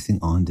sacrificing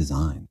on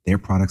design. Their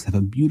products have a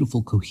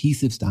beautiful,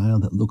 cohesive style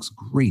that looks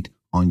great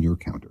on your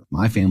counter.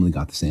 My family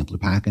got the sampler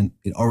pack and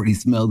it already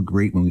smelled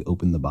great when we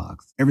opened the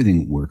box.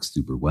 Everything works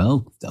super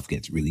well, stuff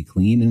gets really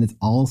clean, and it's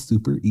all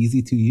super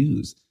easy to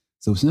use.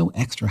 So it's no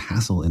extra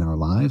hassle in our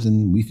lives,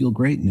 and we feel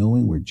great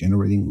knowing we're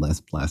generating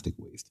less plastic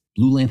waste.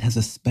 Blue Land has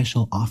a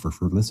special offer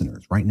for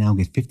listeners. Right now,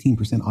 get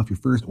 15% off your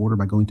first order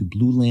by going to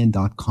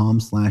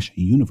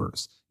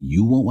blueland.com/universe.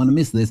 You won't want to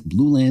miss this.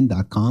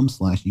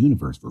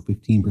 blueland.com/universe for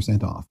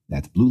 15% off.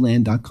 That's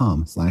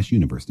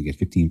blueland.com/universe to get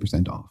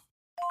 15% off.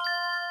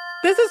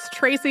 This is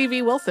Tracy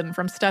V. Wilson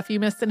from Stuff You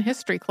Missed in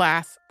History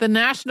Class. The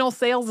national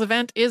sales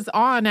event is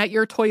on at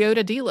your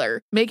Toyota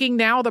dealer, making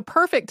now the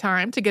perfect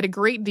time to get a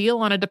great deal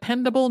on a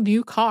dependable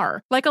new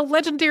car. Like a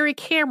legendary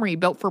Camry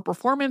built for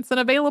performance and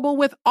available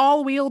with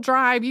all-wheel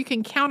drive, you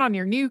can count on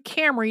your new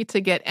Camry to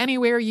get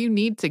anywhere you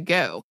need to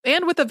go.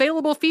 And with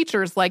available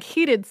features like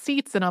heated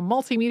seats and a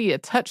multimedia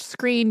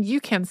touchscreen, you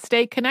can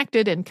stay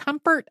connected in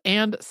comfort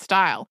and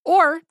style.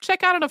 Or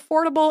check out an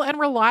affordable and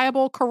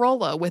reliable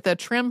Corolla with a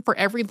trim for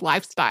every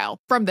lifestyle.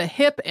 From the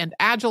hip and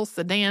agile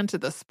sedan to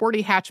the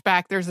sporty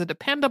hatchback, there's a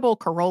dependable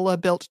Corolla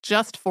built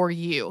just for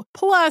you.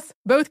 Plus,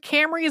 both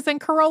Camrys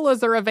and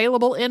Corollas are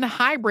available in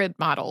hybrid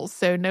models,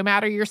 so no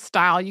matter your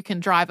style, you can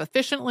drive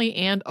efficiently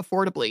and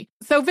affordably.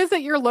 So visit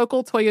your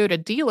local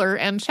Toyota dealer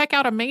and check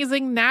out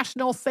amazing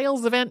national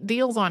sales event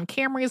deals on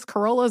Camrys,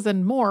 Corollas,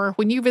 and more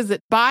when you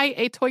visit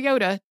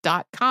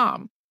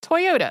buyatoyota.com.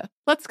 Toyota,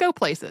 let's go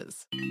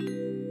places.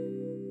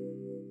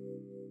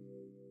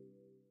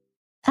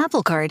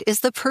 Apple Card is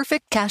the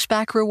perfect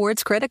cashback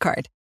rewards credit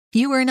card.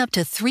 You earn up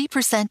to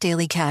 3%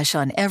 daily cash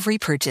on every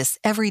purchase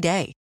every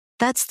day.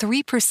 That's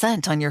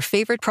 3% on your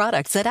favorite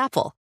products at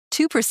Apple,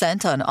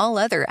 2% on all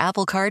other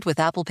Apple Card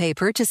with Apple Pay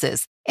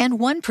purchases, and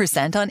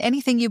 1% on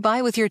anything you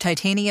buy with your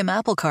titanium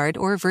Apple Card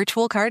or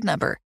virtual card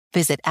number.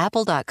 Visit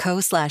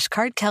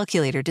apple.co/card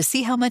calculator to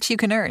see how much you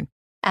can earn.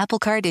 Apple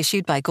Card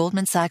issued by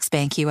Goldman Sachs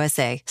Bank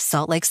USA,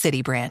 Salt Lake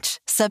City branch.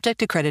 Subject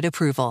to credit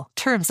approval.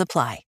 Terms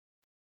apply.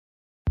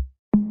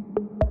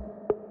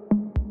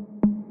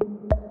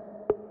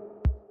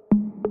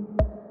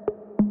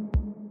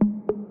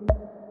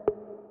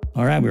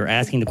 All right, we were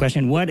asking the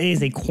question, what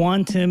is a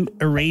quantum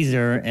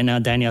eraser? And now,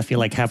 Daniel, I feel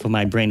like half of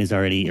my brain is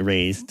already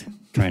erased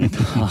trying to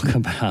talk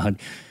about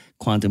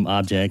quantum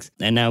objects.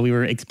 And now we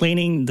were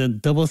explaining the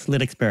double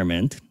slit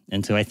experiment.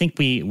 And so I think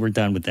we were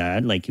done with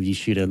that. Like if you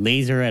shoot a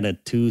laser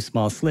at 2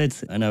 small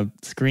slits on a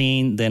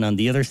screen, then on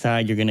the other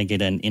side, you're going to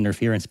get an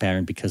interference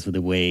pattern because of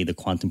the way the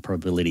quantum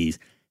probabilities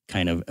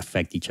kind of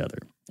affect each other.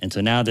 And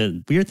so now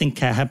the weird thing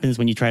happens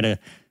when you try to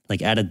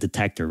add a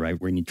detector,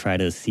 right? When you try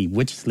to see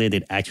which slit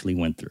it actually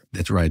went through.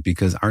 That's right,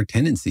 because our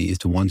tendency is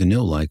to want to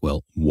know,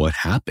 what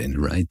happened,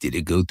 right? Did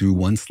it go through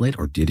one slit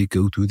or did it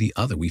go through the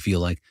other? We feel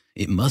like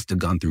it must have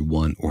gone through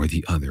one or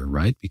the other,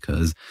 right?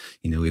 Because,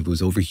 it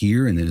was over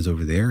here and then it's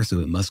over there, so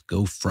it must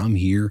go from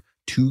here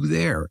to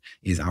there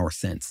is our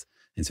sense.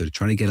 And so to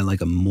try to get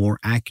a more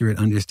accurate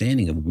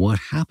understanding of what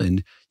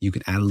happened, you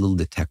can add a little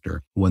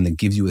detector, one that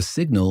gives you a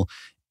signal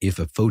if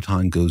a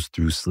photon goes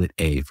through slit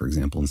A, for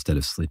example, instead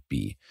of slit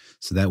B.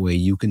 So that way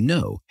you can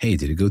know, hey,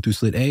 did it go through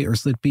slit A or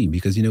slit B?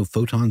 Because,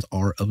 photons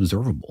are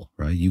observable,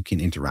 right? You can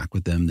interact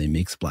with them. They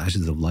make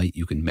splashes of light.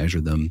 You can measure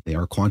them. They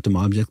are quantum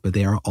objects, but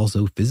they are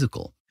also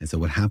physical. And so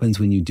what happens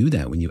when you do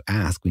that, when you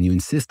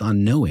insist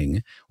on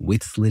knowing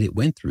which slit it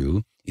went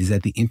through, is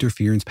that the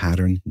interference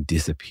pattern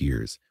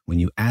disappears. When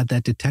you add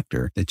that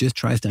detector that just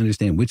tries to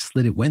understand which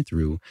slit it went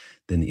through,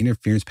 then the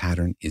interference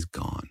pattern is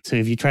gone. So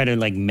if you try to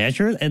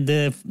measure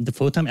the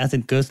photon as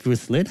it goes through a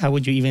slit, how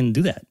would you even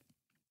do that?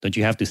 Don't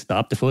you have to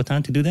stop the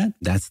photon to do that?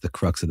 That's the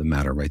crux of the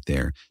matter right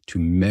there. To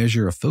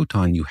measure a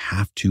photon, you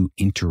have to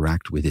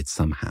interact with it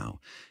somehow.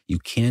 You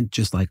can't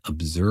just like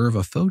observe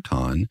a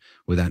photon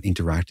without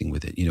interacting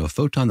with it. You know, a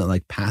photon that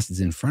like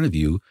passes in front of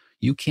you,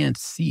 you can't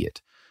see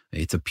it.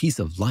 It's a piece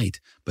of light,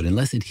 but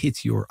unless it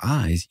hits your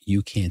eyes,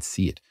 you can't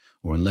see it.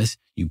 Or unless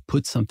you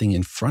put something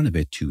in front of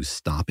it to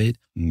stop it,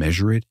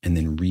 measure it, and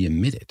then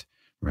re-emit it.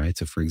 Right?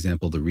 So for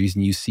example, the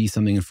reason you see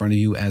something in front of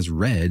you as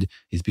red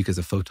is because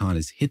a photon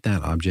has hit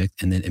that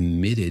object and then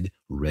emitted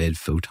red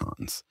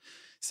photons.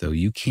 So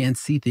you can't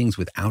see things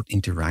without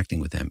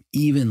interacting with them,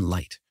 even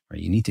light, right?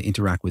 You need to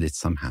interact with it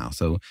somehow.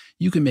 So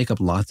you can make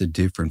up lots of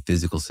different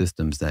physical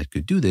systems that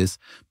could do this,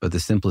 but the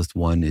simplest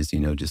one is,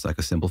 just like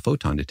a simple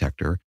photon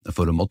detector, a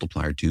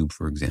photomultiplier tube,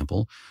 for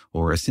example,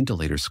 or a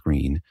scintillator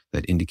screen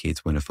that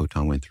indicates when a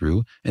photon went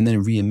through and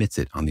then re-emits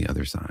it on the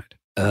other side.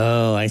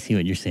 Oh, I see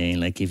what you're saying.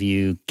 Like if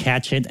you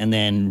catch it and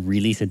then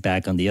release it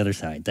back on the other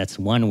side, that's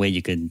one way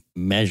you could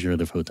measure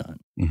the photon.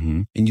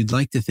 Mm-hmm. And you'd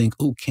like to think,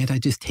 oh, can't I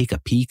just take a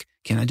peek?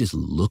 Can I just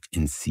look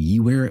and see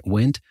where it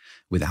went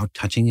without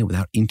touching it,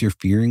 without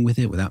interfering with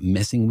it, without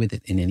messing with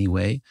it in any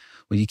way?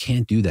 Well, you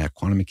can't do that.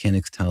 Quantum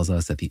mechanics tells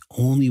us that the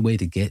only way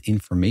to get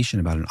information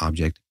about an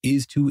object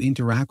is to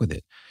interact with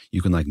it.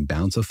 You can like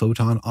bounce a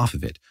photon off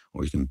of it,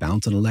 or you can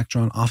bounce an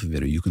electron off of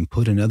it, or you can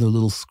put another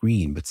little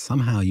screen, but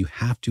somehow you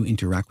have to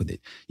interact with it.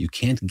 You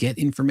can't get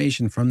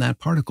information from that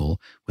particle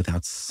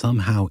without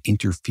somehow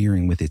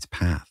interfering with its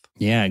path.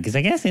 Yeah, because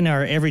I guess in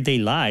our everyday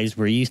lives,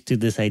 we're used to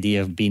this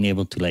idea of being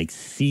able to like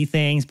see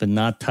things but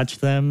not touch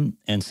them.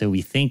 And so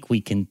we think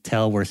we can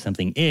tell where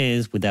something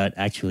is without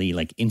actually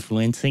like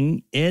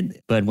influencing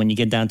it. But when you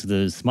get down to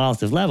the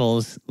smallest of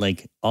levels,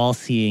 like all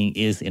seeing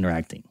is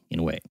interacting in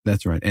a way.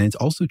 That's right. And it's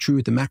also true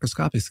at the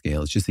macroscopic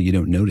scale. It's just that you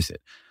don't notice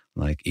it.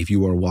 Like if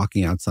you are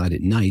walking outside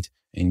at night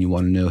and you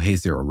want to know, hey,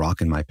 is there a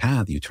rock in my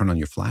path? You turn on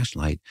your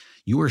flashlight,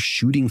 you are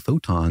shooting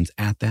photons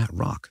at that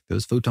rock.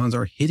 Those photons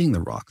are hitting the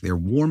rock. They're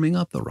warming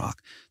up the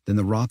rock. Then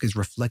the rock is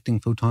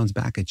reflecting photons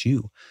back at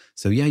you.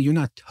 So yeah, you're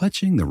not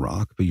touching the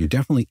rock, but you're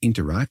definitely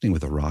interacting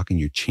with the rock and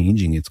you're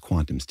changing its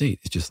quantum state.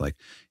 It's just like,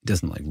 it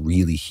doesn't like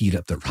really heat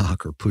up the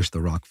rock or push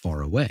the rock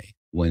far away.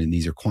 When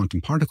these are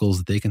quantum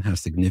particles, they can have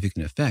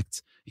significant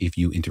effects if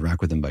you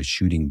interact with them by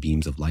shooting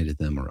beams of light at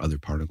them or other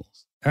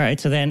particles. All right.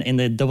 So then in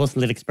the double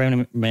slit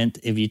experiment,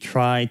 if you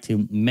try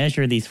to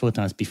measure these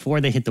photons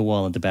before they hit the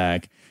wall at the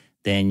back,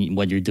 then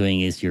what you're doing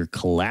is you're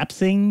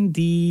collapsing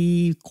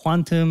the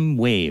quantum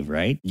wave,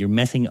 right? You're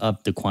messing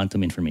up the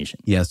quantum information.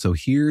 Yeah. So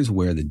here's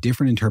where the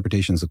different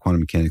interpretations of quantum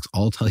mechanics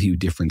all tell you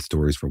different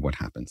stories for what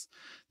happens.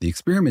 The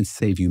experiments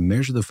say if you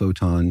measure the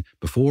photon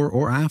before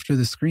or after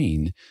the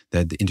screen,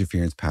 that the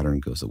interference pattern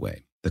goes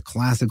away. The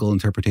classical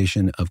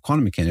interpretation of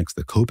quantum mechanics,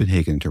 the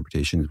Copenhagen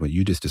interpretation, is what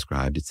you just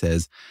described. It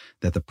says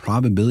that the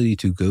probability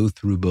to go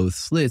through both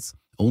slits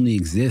only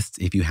exists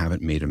if you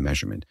haven't made a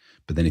measurement.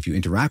 But then if you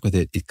interact with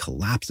it, it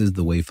collapses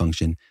the wave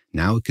function.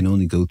 Now it can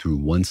only go through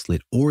one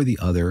slit or the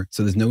other.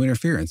 So there's no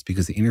interference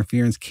because the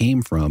interference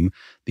came from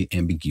the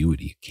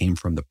ambiguity, came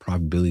from the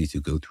probability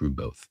to go through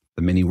both.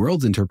 The many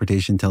worlds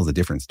interpretation tells a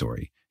different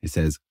story. It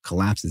says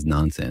collapse is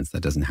nonsense. That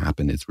doesn't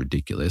happen. It's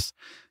ridiculous.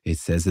 It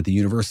says that the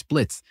universe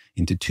splits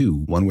into two,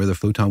 one where the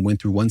photon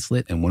went through one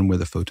slit and one where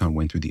the photon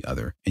went through the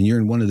other. And you're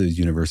in one of those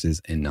universes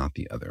and not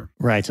the other.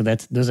 Right. So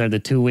those are the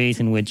two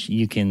ways in which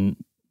you can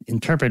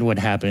interpret what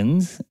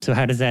happens. So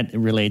how does that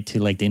relate to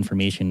like the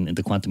information,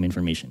 the quantum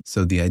information?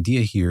 So the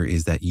idea here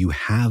is that you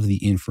have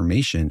the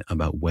information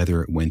about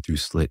whether it went through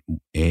slit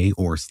A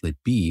or slit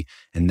B,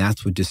 and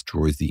that's what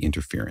destroys the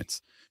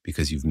interference.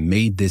 Because you've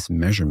made this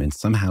measurement,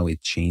 somehow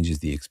it changes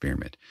the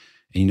experiment.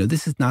 And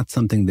this is not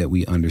something that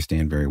we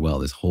understand very well,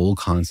 this whole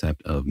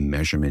concept of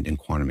measurement in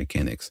quantum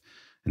mechanics.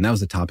 And that was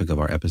the topic of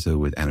our episode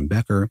with Adam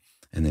Becker.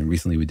 And then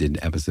recently we did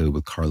an episode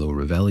with Carlo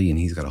Rovelli, and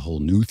he's got a whole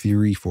new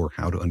theory for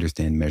how to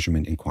understand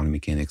measurement in quantum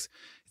mechanics.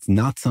 It's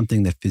not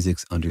something that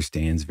physics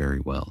understands very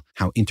well.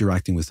 How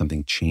interacting with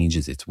something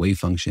changes its wave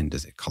function.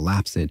 Does it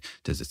collapse it?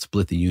 Does it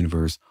split the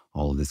universe?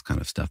 All of this kind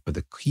of stuff. But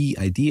the key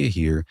idea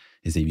here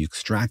is that if you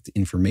extract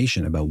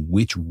information about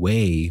which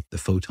way the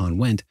photon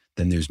went,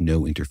 then there's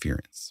no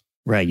interference.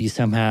 Right. You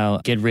somehow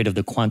get rid of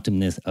the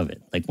quantumness of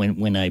it. Like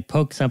when I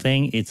poke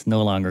something, it's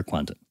no longer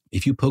quantum.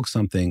 If you poke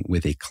something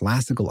with a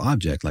classical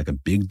object like a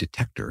big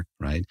detector,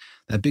 right,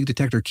 that big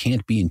detector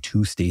can't be in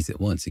two states at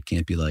once. It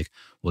can't be like,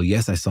 well,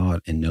 yes, I saw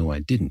it and no, I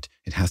didn't.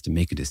 It has to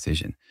make a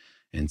decision.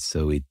 And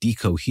so it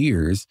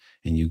decoheres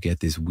and you get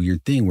this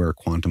weird thing where a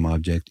quantum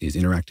object is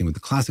interacting with the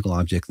classical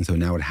object. And so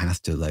now it has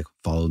to like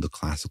follow the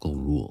classical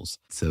rules.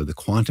 So the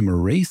quantum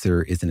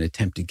eraser is an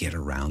attempt to get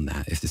around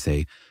that, is to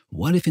say,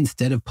 what if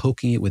instead of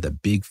poking it with a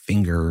big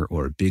finger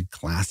or a big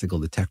classical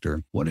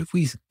detector, what if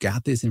we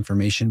got this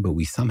information, but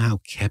we somehow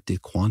kept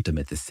it quantum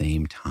at the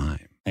same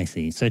time? I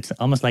see. So it's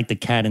almost like the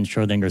cat in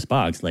Schrodinger's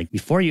box. Like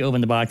before you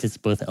open the box, it's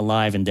both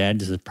alive and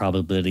dead. There's a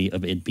probability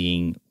of it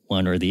being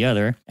one or the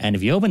other. And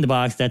if you open the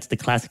box, that's the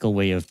classical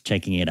way of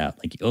checking it out.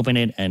 Like you open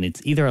it and it's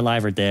either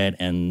alive or dead,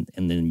 and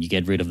then you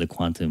get rid of the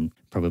quantum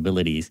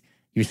probabilities.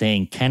 You're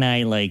saying, can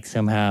I like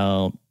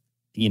somehow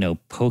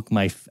poke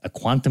a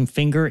quantum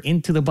finger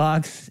into the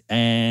box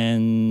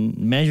and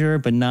measure,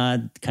 but not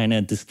kind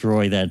of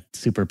destroy that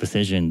super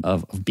precision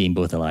of being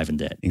both alive and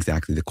dead.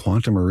 Exactly. The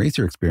quantum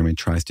eraser experiment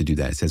tries to do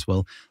that. It says,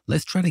 well,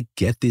 let's try to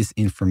get this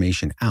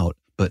information out,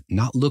 but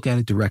not look at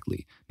it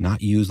directly,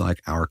 not use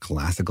like our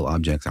classical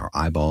objects, our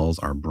eyeballs,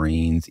 our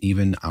brains,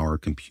 even our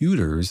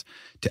computers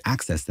to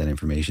access that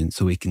information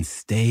so it can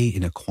stay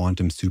in a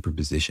quantum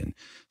superposition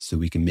so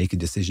we can make a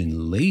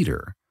decision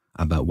later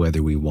about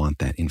whether we want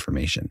that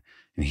information.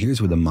 And here's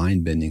where the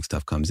mind-bending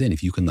stuff comes in.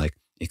 If you can like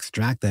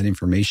extract that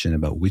information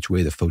about which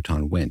way the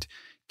photon went,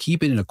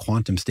 keep it in a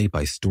quantum state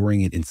by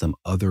storing it in some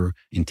other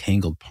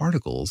entangled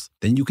particles,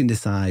 then you can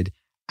decide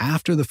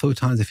after the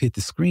photons have hit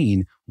the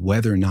screen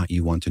whether or not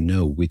you want to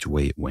know which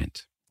way it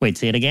went. Wait,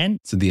 say it again?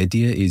 So the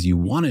idea is you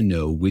want to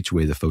know which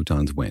way the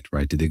photons went,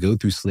 right? Did they go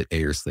through slit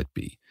A or slit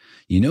B?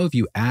 If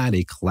you add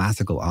a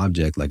classical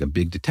object like a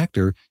big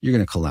detector, you're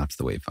going to collapse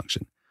the wave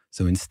function.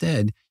 So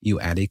instead,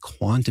 you add a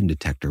quantum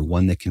detector,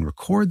 one that can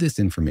record this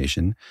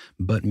information,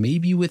 but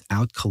maybe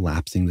without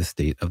collapsing the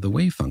state of the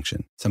wave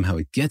function. Somehow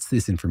it gets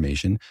this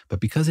information, but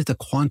because it's a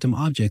quantum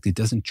object, it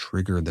doesn't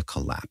trigger the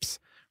collapse,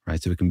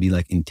 right? So it can be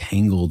like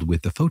entangled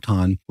with the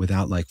photon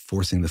without like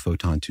forcing the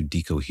photon to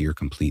decohere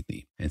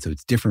completely. And so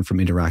it's different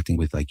from interacting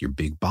with like your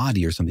big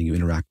body or something. You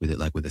interact with it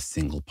like with a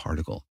single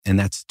particle. And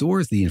that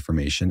stores the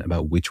information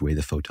about which way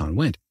the photon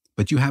went,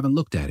 but you haven't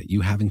looked at it.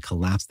 You haven't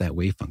collapsed that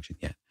wave function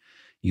yet.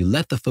 You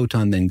let the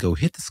photon then go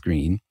hit the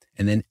screen,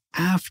 and then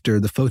after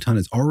the photon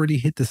has already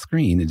hit the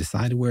screen and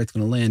decided where it's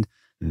going to land,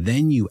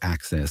 then you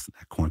access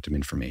that quantum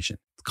information.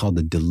 It's called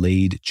the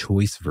delayed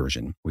choice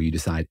version, where you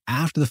decide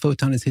after the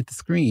photon has hit the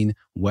screen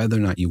whether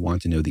or not you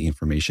want to know the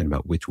information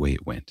about which way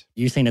it went.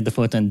 You're saying that the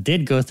photon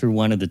did go through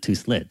one of the two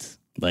slits.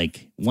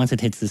 Like once it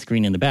hits the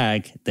screen in the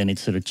back, then it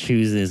sort of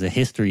chooses a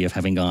history of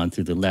having gone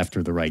through the left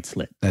or the right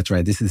slit. That's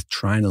right. This is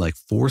trying to like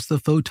force the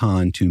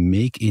photon to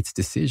make its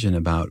decision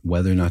about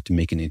whether or not to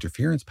make an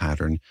interference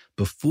pattern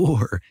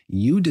before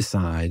you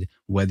decide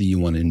whether you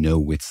want to know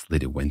which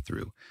slit it went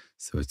through.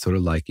 So it's sort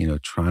of like,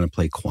 trying to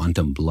play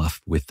quantum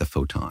bluff with the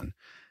photon.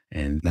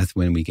 And that's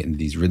when we get into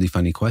these really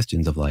funny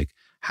questions of like,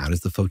 how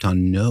does the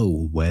photon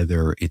know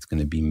whether it's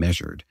going to be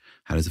measured?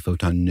 How does the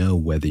photon know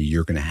whether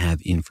you're going to have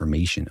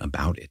information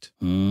about it?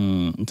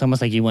 It's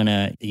almost like you want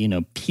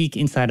to, peek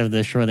inside of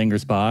the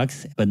Schrodinger's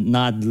box, but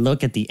not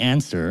look at the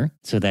answer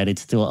so that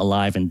it's still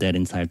alive and dead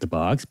inside the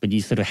box. But you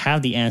sort of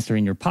have the answer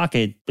in your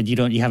pocket, but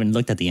you haven't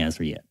looked at the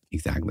answer yet.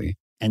 Exactly.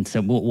 And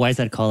so why is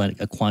that called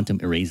a quantum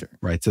eraser?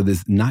 Right. So this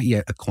is not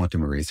yet a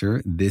quantum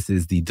eraser. This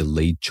is the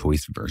delayed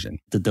choice version.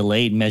 The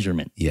delayed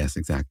measurement. Yes,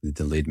 exactly.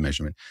 The delayed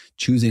measurement.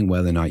 Choosing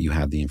whether or not you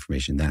have the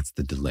information, that's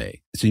the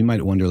delay. So you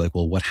might wonder like,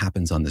 well, what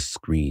happens on the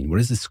screen? What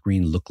does the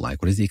screen look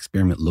like? What does the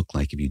experiment look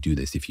like if you do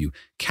this? If you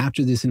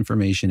capture this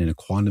information in a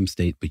quantum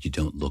state, but you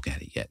don't look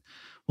at it yet?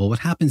 Well, what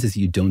happens is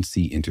you don't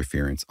see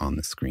interference on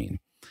the screen.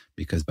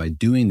 Because by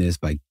doing this,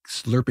 by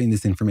slurping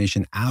this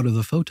information out of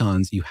the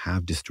photons, you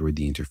have destroyed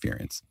the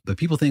interference. But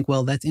people think,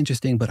 well, that's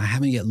interesting, but I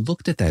haven't yet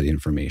looked at that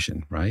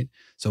information, right?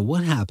 So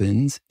what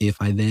happens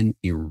if I then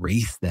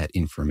erase that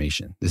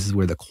information? This is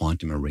where the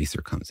quantum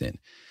eraser comes in.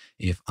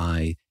 If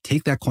I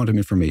take that quantum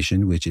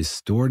information, which is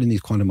stored in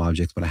these quantum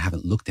objects, but I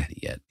haven't looked at it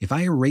yet, if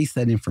I erase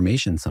that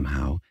information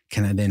somehow,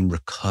 can I then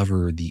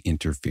recover the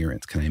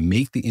interference? Can I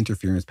make the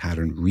interference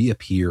pattern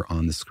reappear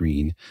on the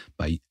screen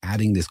by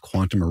adding this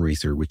quantum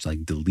eraser, which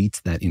like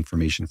deletes that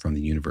information from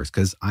the universe?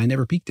 Because I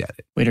never peeked at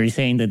it. Wait, are you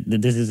saying that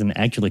this is an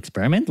actual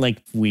experiment?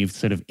 Like we've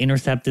sort of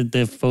intercepted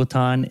the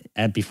photon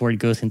before it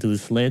goes into the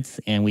slits,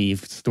 and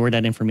we've stored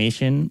that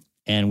information,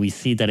 and we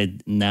see that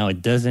it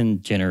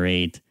doesn't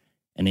generate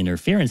an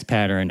interference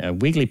pattern, a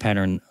wiggly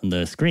pattern on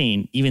the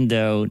screen, even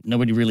though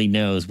nobody really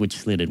knows which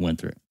slit it went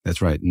through.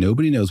 That's right.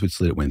 Nobody knows which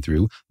slit it went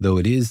through, though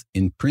it is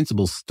in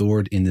principle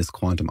stored in this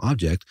quantum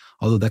object,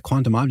 although that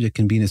quantum object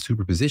can be in a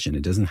superposition.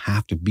 It doesn't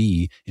have to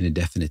be in a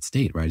definite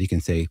state, right? You can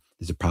say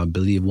there's a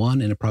probability of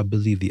one and a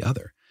probability of the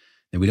other.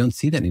 And we don't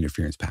see that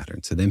interference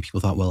pattern. So then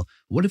people thought, well,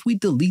 what if we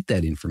delete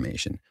that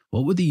information?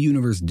 What would the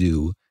universe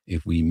do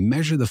if we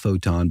measure the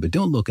photon, but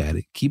don't look at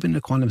it, keep it in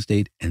a quantum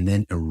state, and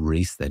then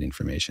erase that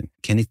information?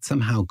 Can it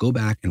somehow go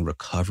back and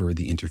recover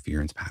the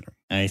interference pattern?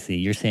 I see.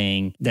 You're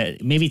saying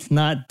that maybe it's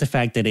not the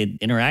fact that it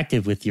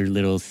interacted with your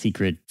little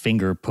secret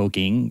finger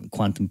poking,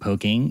 quantum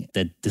poking,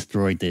 that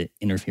destroyed the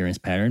interference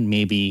pattern.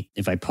 Maybe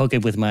if I poke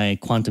it with my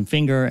quantum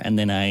finger and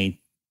then I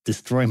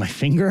destroy my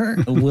finger,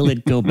 will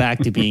it go back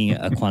to being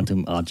a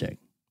quantum object?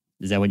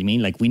 Is that what you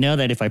mean? Like we know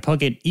that if I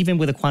poke it, even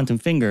with a quantum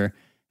finger,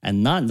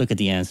 and not look at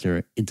the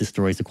answer, it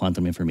destroys the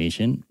quantum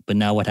information. But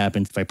now what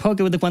happens if I poke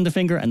it with the quantum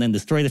finger and then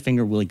destroy the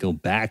finger? Will it go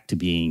back to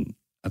being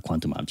a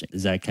quantum object?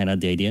 Is that kind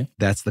of the idea?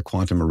 That's the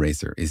quantum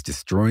eraser, is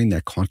destroying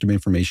that quantum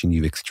information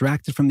you've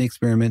extracted from the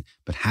experiment,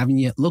 but haven't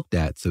yet looked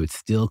at, so it's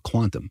still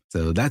quantum.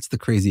 So that's the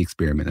crazy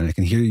experiment. And I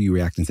can hear you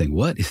react and saying,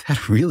 what? Is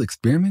that a real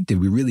experiment? Did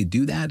we really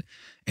do that?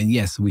 And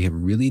yes, we have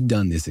really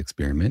done this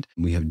experiment.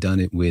 We have done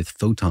it with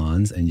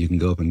photons, and you can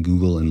go up and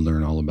Google and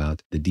learn all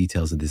about the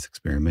details of this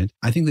experiment.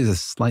 I think there's a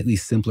slightly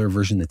simpler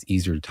version that's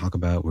easier to talk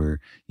about where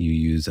you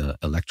use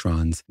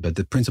electrons, but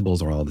the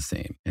principles are all the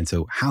same. And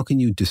so how can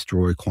you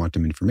destroy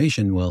quantum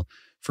information? Well,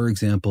 for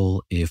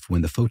example, if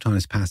when the photon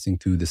is passing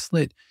through the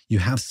slit, you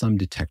have some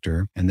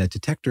detector, and that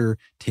detector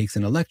takes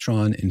an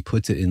electron and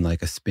puts it in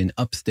like a spin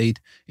up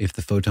state if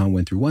the photon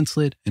went through one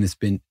slit, and a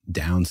spin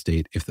down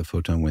state if the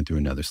photon went through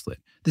another slit.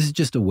 This is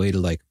just a way to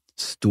like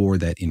store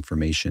that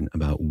information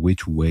about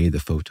which way the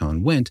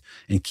photon went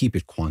and keep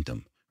it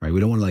quantum, right? We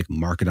don't want to like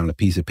mark it on a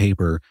piece of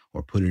paper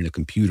or put it in a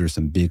computer,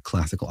 some big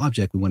classical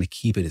object. We want to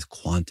keep it as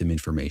quantum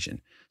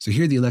information. So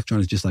here the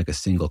electron is just like a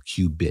single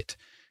qubit.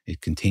 It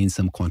contains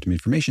some quantum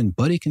information,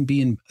 but it can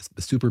be in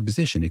a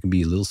superposition. It can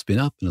be a little spin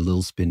up and a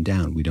little spin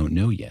down. We don't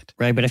know yet.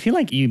 Right, but I feel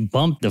like you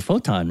bumped the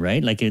photon,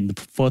 right? Like the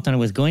photon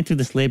was going through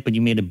the slit, but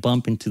you made a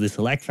bump into this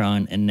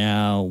electron, and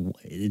now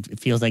it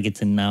feels like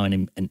it's now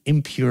an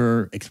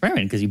impure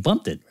experiment because you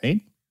bumped it,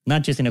 right?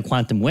 Not just in a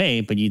quantum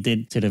way, but you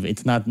did sort of,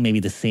 it's not maybe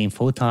the same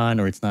photon,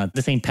 or it's not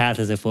the same path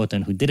as a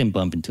photon who didn't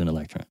bump into an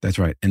electron. That's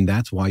right. And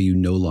that's why you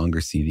no longer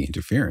see the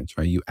interference,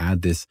 right? You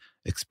add this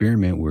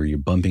experiment where you're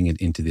bumping it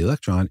into the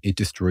electron, it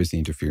destroys the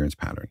interference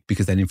pattern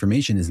because that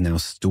information is now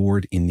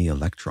stored in the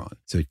electron.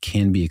 So it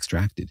can be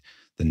extracted.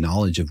 The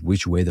knowledge of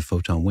which way the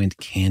photon went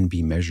can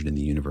be measured in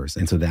the universe.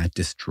 And so that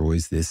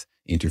destroys this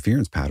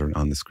interference pattern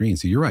on the screen.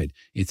 So you're right.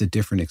 It's a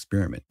different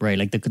experiment. Right.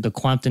 Like the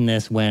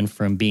quantumness went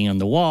from being on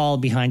the wall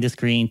behind the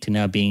screen to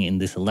now being in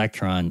this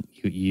electron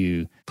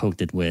you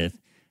poked it with.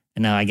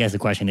 And now I guess the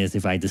question is,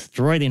 if I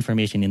destroy the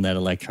information in that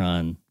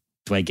electron,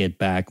 do I get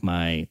back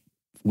my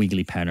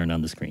wiggly pattern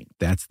on the screen?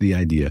 That's the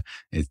idea.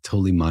 It's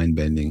totally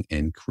mind-bending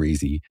and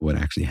crazy what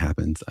actually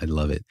happens. I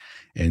love it.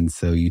 And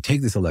so you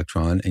take this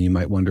electron and you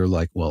might wonder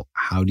like, well,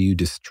 how do you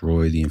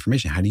destroy the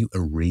information? How do you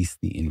erase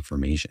the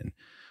information?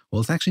 Well,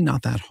 it's actually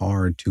not that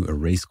hard to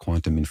erase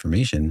quantum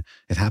information.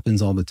 It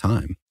happens all the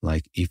time.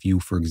 Like if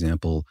you, for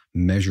example,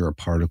 measure a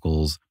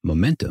particle's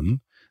momentum,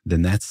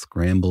 then that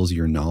scrambles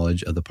your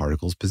knowledge of the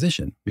particle's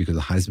position because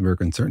the Heisenberg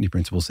uncertainty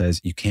principle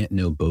says you can't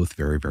know both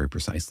very, very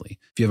precisely.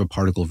 If you have a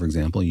particle, for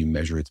example, you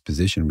measure its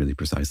position really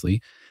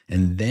precisely,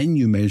 and then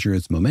you measure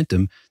its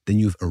momentum, then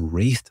you've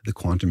erased the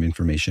quantum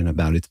information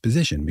about its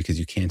position because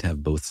you can't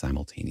have both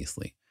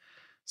simultaneously.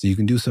 So you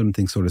can do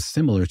something sort of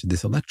similar to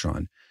this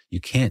electron. You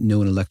can't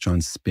know an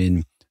electron's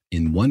spin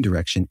in one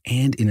direction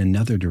and in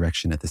another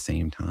direction at the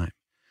same time.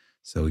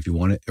 So if you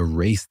want to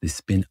erase the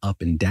spin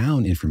up and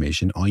down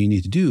information, all you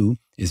need to do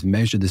is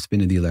measure the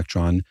spin of the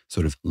electron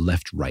sort of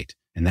left-right,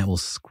 and that will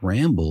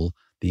scramble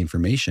the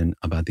information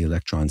about the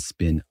electron's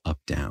spin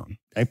up-down.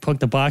 I poked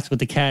the box with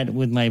the cat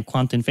with my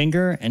quantum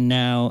finger, and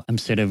now I'm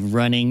sort of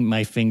running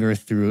my finger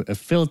through a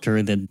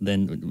filter that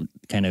then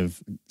kind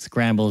of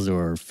scrambles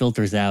or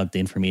filters out the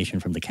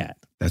information from the cat.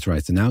 That's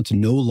right. So now it's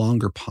no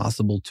longer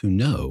possible to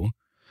know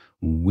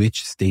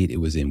which state it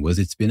was in. Was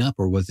it spin up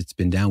or was it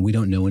spin down? We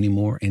don't know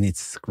anymore, and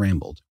it's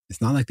scrambled. It's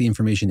not like the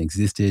information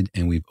existed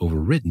and we've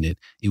overwritten it.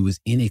 It was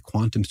in a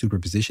quantum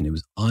superposition. It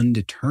was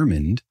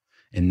undetermined,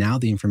 and now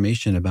the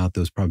information about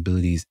those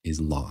probabilities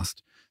is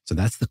lost. So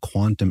that's the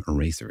quantum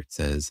eraser. It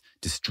says,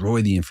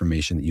 destroy the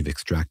information that you've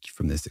extracted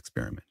from this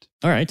experiment.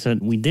 All right, so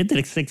we did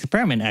this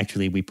experiment,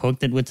 actually. We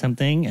poked it with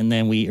something, and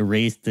then we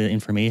erased the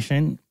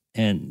information.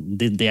 And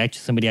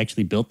somebody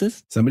actually built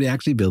this? Somebody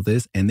actually built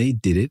this, and they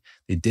did it.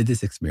 They did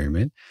this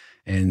experiment.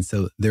 And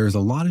so there's a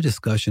lot of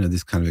discussion of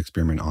this kind of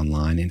experiment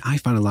online. And I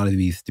find a lot of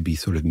these to be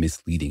sort of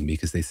misleading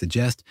because they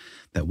suggest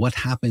that what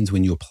happens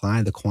when you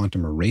apply the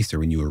quantum eraser,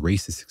 when you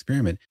erase this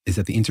experiment, is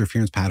that the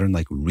interference pattern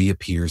like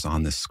reappears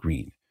on the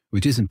screen,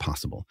 which isn't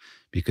possible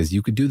because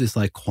you could do this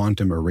like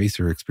quantum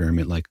eraser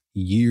experiment like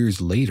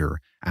years later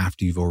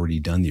after you've already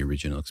done the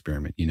original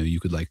experiment. You know, you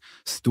could like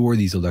store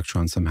these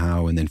electrons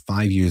somehow and then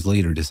 5 years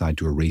later decide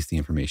to erase the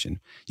information.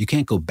 You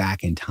can't go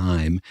back in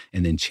time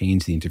and then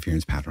change the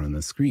interference pattern on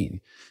the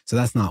screen. So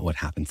that's not what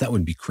happens. That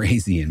would be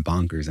crazy and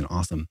bonkers and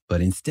awesome.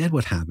 But instead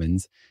what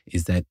happens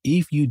is that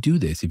if you do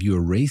this, if you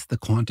erase the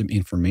quantum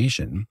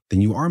information, then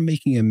you are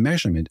making a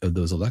measurement of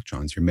those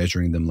electrons. You're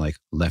measuring them like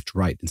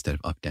left-right instead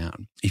of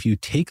up-down. If you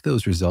take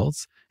those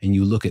results and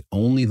you look at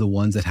only the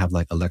ones that have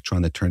like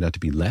electron that turned out to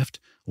be left,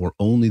 or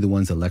only the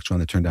ones electron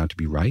that turned out to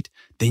be right,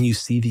 then you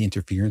see the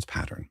interference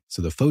pattern.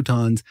 So the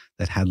photons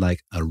that had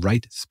like a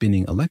right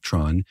spinning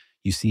electron,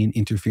 you see an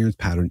interference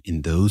pattern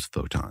in those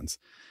photons.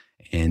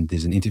 And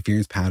there's an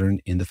interference pattern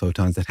in the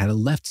photons that had a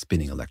left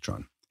spinning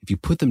electron. If you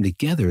put them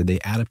together, they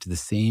add up to the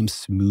same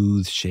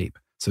smooth shape.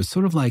 So it's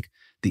sort of like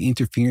the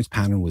interference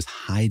pattern was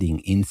hiding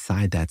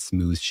inside that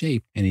smooth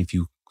shape. And if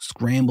you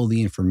scramble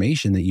the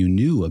information that you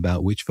knew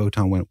about which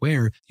photon went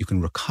where, you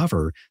can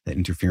recover that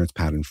interference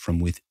pattern from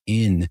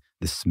within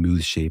the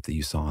smooth shape that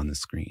you saw on the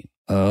screen.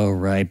 Oh,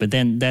 right. But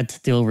then that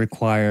still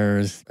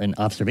requires an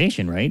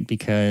observation, right?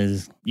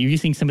 Because you're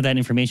using some of that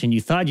information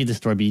you thought you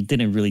destroyed, but you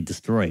didn't really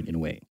destroy it in a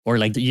way. Or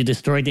like you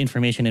destroyed the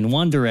information in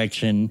one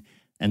direction,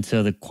 And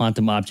so the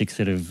quantum object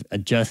sort of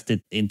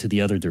adjusted into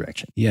the other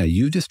direction. Yeah,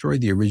 you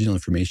destroyed the original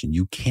information.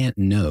 You can't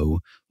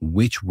know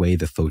which way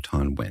the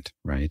photon went,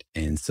 right?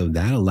 And so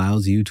that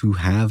allows you to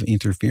have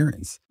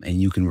interference. And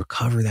you can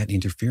recover that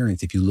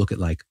interference if you look at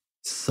like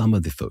some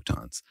of the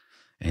photons.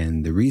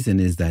 And the reason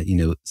is that,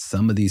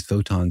 some of these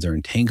photons are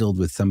entangled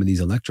with some of these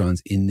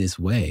electrons in this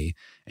way.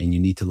 And you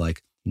need to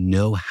like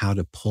know how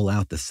to pull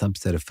out the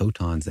subset of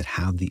photons that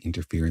have the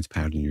interference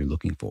pattern you're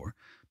looking for.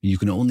 You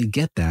can only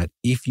get that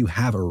if you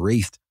have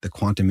erased the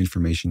quantum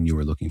information you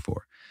were looking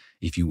for.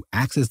 If you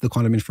access the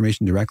quantum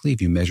information directly,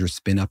 if you measure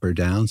spin up or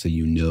down so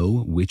you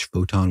know which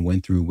photon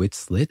went through which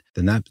slit,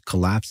 then that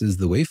collapses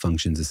the wave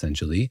functions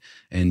essentially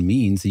and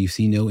means that you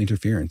see no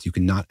interference. You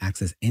cannot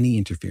access any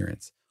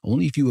interference.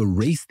 Only if you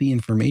erase the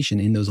information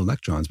in those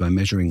electrons by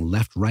measuring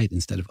left-right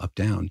instead of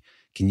up-down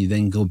can you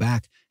then go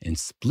back and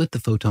split the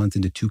photons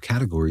into two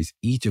categories,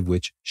 each of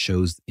which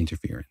shows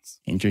interference.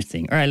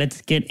 Interesting. All right,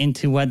 let's get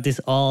into what this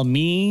all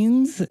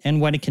means and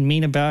what it can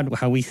mean about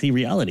how we see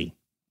reality.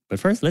 But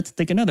first, let's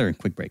take another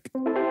quick break.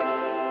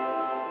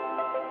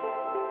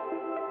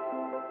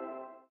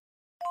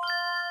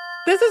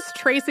 This is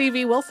Tracy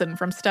V. Wilson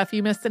from Stuff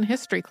You Missed in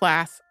History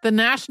Class. The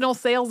national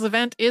sales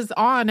event is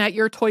on at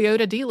your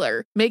Toyota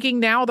dealer, making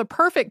now the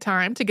perfect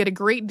time to get a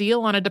great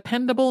deal on a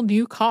dependable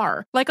new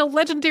car. Like a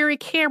legendary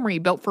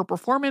Camry built for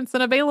performance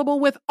and available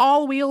with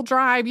all-wheel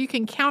drive, you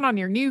can count on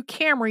your new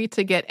Camry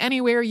to get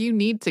anywhere you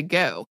need to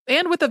go.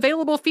 And with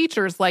available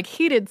features like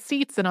heated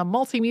seats and a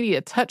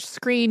multimedia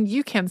touchscreen,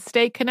 you can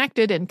stay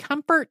connected in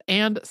comfort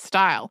and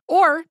style.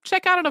 Or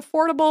check out an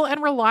affordable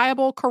and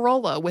reliable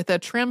Corolla with a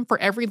trim for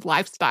every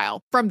lifestyle.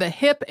 From the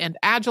hip and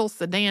agile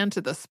sedan to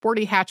the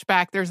sporty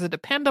hatchback, there's a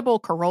dependable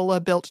Corolla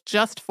built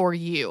just for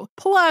you.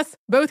 Plus,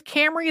 both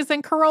Camrys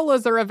and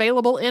Corollas are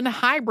available in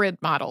hybrid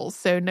models,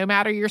 so no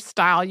matter your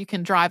style, you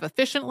can drive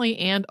efficiently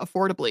and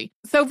affordably.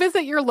 So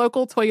visit your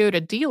local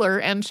Toyota dealer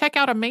and check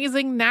out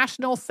amazing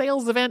national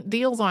sales event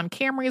deals on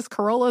Camrys,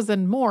 Corollas,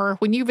 and more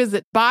when you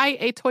visit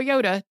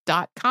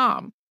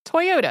buyatoyota.com.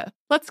 Toyota,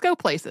 let's go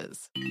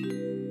places.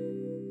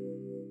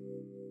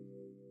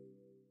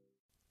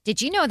 Did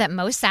you know that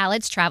most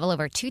salads travel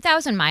over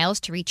 2,000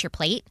 miles to reach your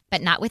plate?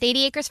 But not with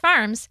 80 Acres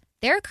Farms.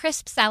 Their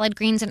crisp salad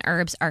greens and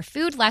herbs are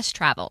food less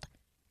traveled,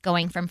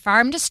 going from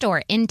farm to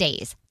store in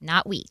days,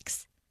 not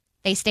weeks.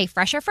 They stay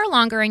fresher for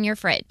longer in your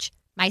fridge.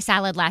 My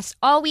salad lasts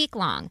all week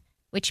long,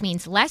 which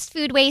means less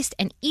food waste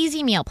and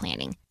easy meal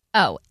planning.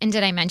 Oh, and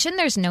did I mention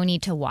there's no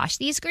need to wash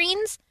these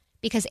greens?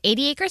 Because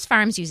 80 Acres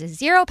Farms uses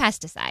 0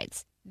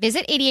 pesticides.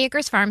 Visit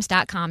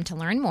 80acresfarms.com to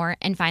learn more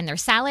and find their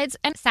salads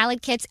and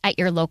salad kits at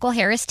your local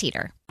Harris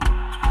Teeter.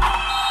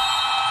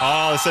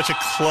 Oh, such a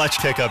clutch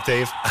pickup,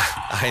 Dave.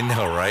 I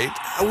know, right?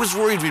 I was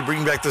worried we'd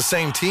bring back the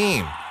same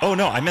team. Oh,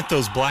 no, I meant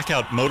those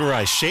blackout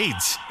motorized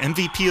shades.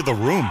 MVP of the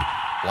room.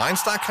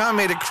 Blinds.com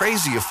made it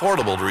crazy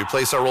affordable to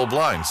replace our old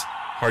blinds.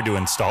 Hard to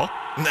install?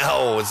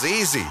 No, it's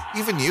easy.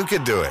 Even you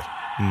could do it.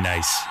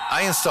 Nice.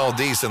 I installed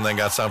these and then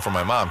got some for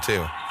my mom,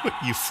 too. What,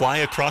 you fly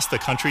across the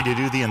country to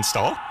do the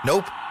install?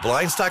 Nope.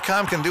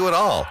 Blinds.com can do it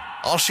all.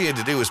 All she had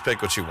to do was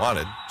pick what she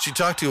wanted. She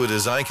talked to a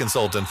design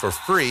consultant for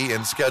free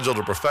and scheduled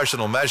a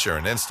professional measure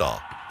and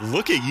install.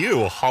 Look at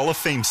you, a Hall of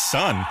Fame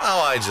son.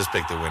 Oh, I just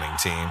picked the winning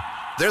team.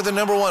 They're the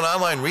 #1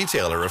 online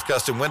retailer of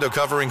custom window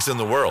coverings in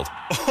the world.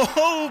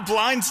 Oh,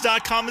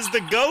 Blinds.com is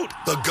the GOAT.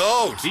 The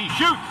GOAT. He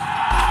shoots.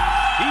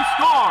 He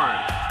scores.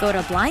 Go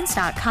to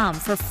Blinds.com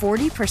for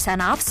 40%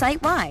 off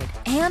site-wide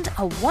and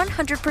a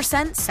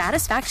 100%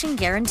 satisfaction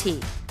guarantee.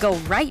 Go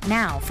right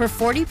now for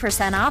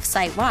 40% off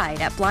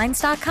site-wide at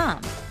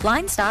Blinds.com.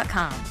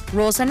 Blinds.com.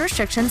 Rules and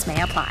restrictions may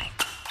apply.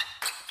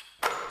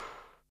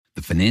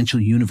 The financial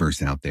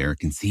universe out there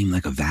can seem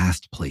like a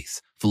vast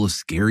place, full of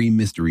scary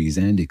mysteries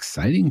and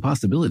exciting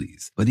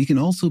possibilities, but it can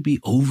also be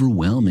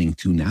overwhelming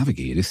to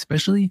navigate,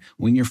 especially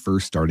when you're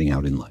first starting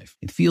out in life.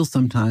 It feels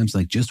sometimes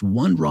like just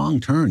one wrong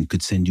turn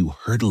could send you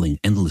hurtling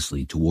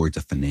endlessly towards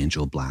a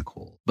financial black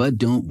hole. But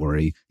don't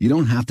worry, you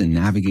don't have to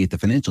navigate the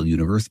financial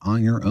universe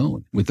on your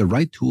own. With the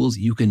right tools,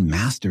 you can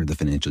master the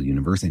financial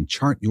universe and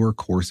chart your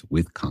course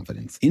with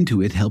confidence.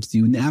 Intuit helps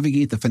you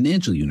navigate the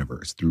financial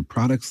universe through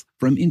products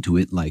from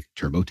Intuit like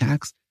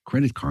TurboTax,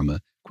 Credit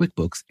Karma,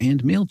 QuickBooks,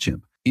 and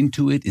MailChimp.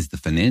 Intuit is the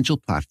financial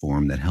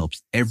platform that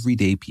helps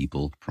everyday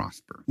people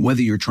prosper.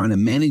 Whether you're trying to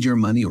manage your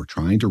money or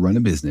trying to run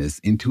a business,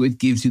 Intuit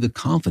gives you the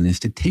confidence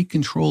to take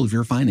control of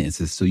your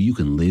finances so you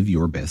can live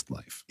your best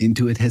life.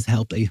 Intuit has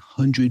helped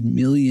 100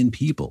 million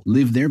people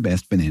live their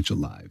best financial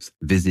lives.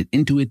 Visit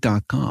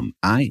Intuit.com,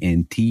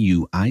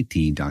 INTUIT.com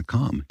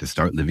to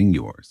start living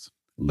yours.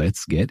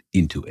 Let's get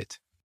into it.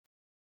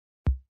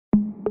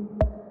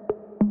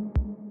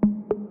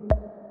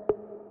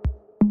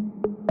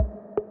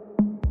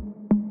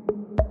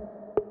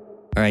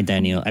 All right,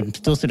 Daniel, I'm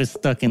still sort of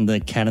stuck in the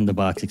cat in the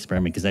box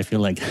experiment because I feel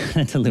like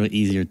that's a little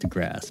easier to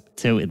grasp.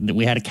 So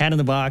we had a cat in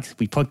the box,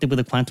 we poked it with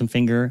a quantum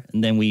finger,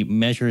 and then we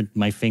measured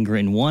my finger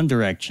in one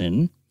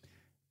direction,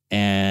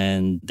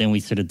 and then we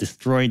sort of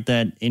destroyed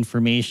that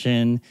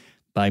information.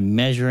 by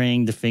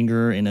measuring the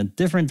finger in a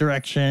different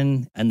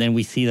direction. And then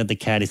we see that the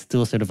cat is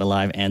still sort of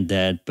alive and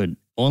dead, but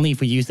only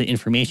if we use the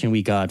information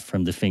we got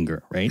from the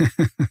finger, right?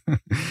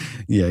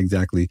 Yeah,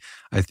 exactly.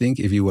 I think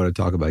if you want to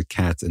talk about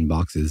cats and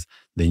boxes,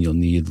 then you'll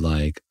need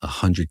like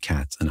 100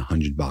 cats and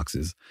 100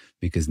 boxes,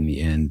 because in the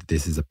end,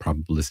 this is a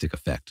probabilistic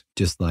effect.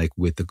 Just like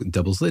with the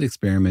double slit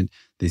experiment,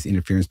 these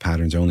interference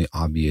patterns are only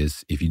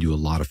obvious if you do a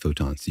lot of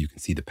photons, so you can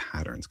see the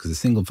patterns, because a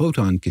single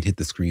photon could hit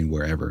the screen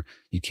wherever.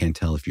 You can't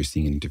tell if you're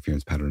seeing an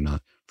interference pattern or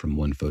not from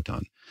one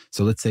photon.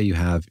 So let's say you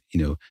have,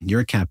 you're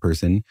a cat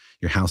person,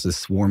 your house is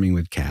swarming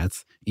with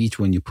cats, each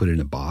one you put in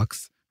a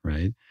box,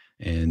 right?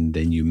 And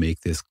then you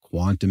make this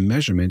quantum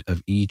measurement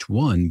of each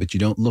one, but you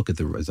don't look at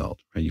the result,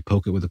 right? You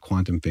poke it with a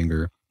quantum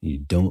finger, and you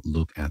don't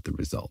look at the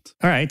result.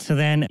 All right. So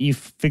then you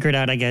figured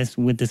out, I guess,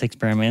 with this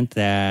experiment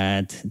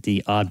that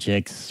the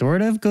object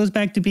sort of goes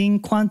back to being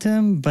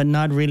quantum, but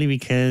not really,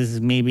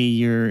 because maybe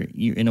you're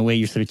in a way,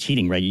 you're sort of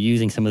cheating, right? You're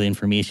using some of the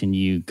information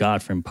you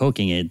got from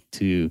poking it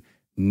to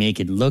make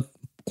it look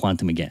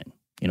quantum again,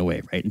 in a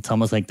way, right? It's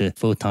almost like the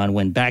photon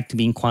went back to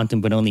being quantum,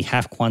 but only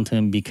half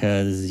quantum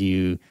because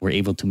you were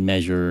able to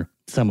measure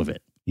some of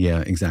it.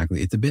 Yeah,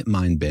 exactly. It's a bit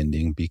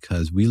mind-bending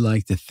because we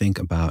like to think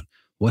about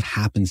what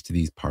happens to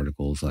these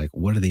particles, like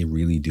what are they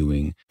really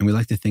doing? And we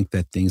like to think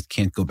that things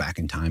can't go back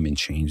in time and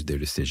change their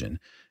decision.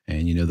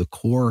 And, the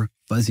core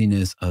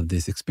fuzziness of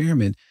this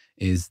experiment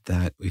is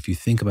that if you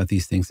think about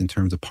these things in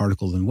terms of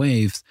particles and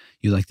waves,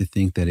 you like to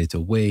think that it's a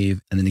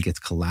wave and then it gets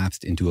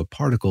collapsed into a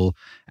particle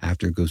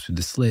after it goes through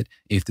the slit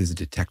if there's a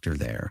detector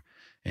there.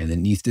 And it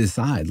needs to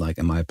decide, like,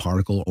 am I a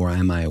particle or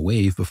am I a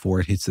wave before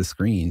it hits the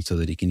screen, so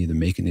that it can either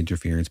make an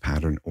interference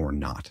pattern or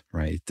not,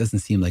 right? It doesn't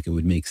seem like it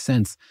would make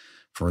sense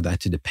for that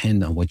to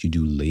depend on what you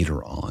do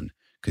later on,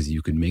 because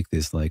you could make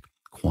this like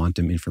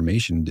quantum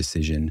information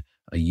decision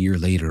a year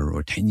later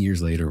or 10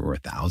 years later or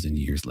 1,000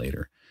 years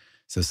later.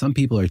 So some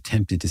people are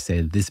tempted to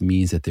say that this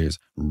means that there's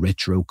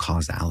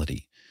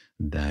retrocausality,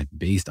 that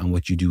based on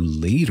what you do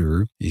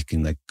later, you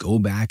can like go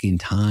back in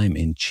time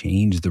and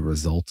change the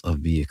results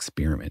of the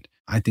experiment.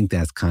 I think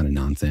that's kind of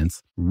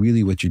nonsense.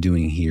 Really what you're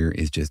doing here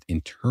is just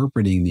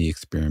interpreting the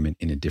experiment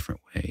in a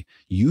different way,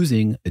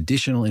 using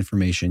additional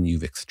information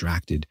you've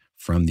extracted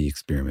from the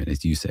experiment.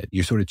 As you said,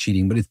 you're sort of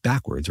cheating, but it's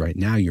backwards, right?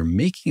 Now you're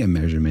making a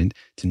measurement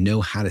to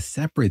know how to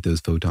separate those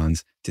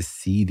photons to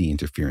see the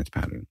interference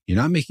pattern. You're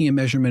not making a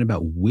measurement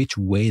about which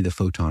way the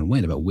photon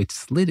went, about which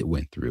slit it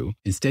went through.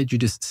 Instead, you're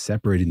just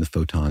separating the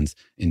photons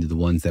into the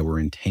ones that were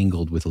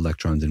entangled with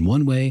electrons in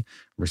one way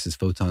versus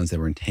photons that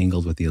were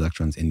entangled with the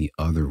electrons in the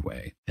other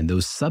way. And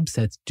those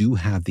subsets do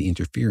have the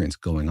interference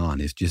going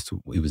on. It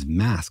was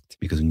masked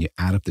because when you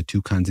add up the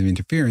two kinds of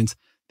interference,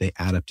 they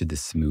add up to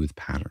this smooth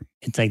pattern.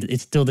 It's like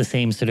it's still the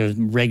same sort of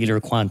regular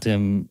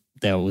quantum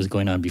that was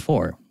going on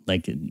before.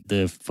 Like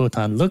the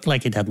photon looked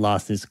like it had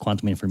lost this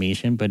quantum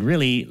information, but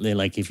really,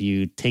 like if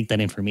you take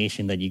that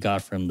information that you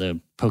got from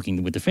the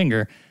poking with the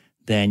finger,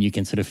 then you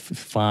can sort of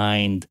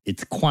find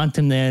its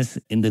quantumness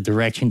in the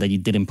direction that you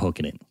didn't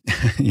poke it in.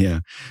 Yeah,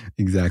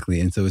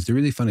 exactly. And so it's a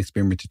really fun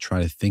experiment to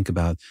try to think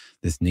about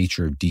this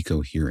nature of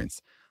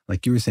decoherence.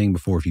 Like you were saying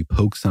before, if you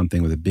poke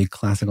something with a big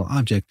classical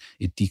object,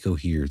 it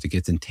decoheres. It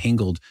gets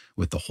entangled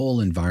with the whole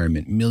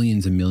environment,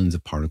 millions and millions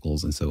of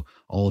particles. And so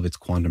all of its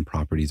quantum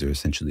properties are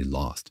essentially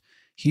lost.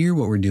 Here,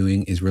 what we're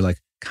doing is we're like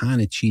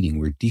kind of cheating.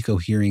 We're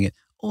decohering it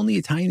only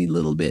a tiny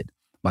little bit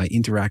by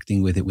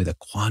interacting with it with a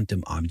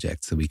quantum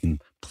object, so we can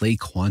play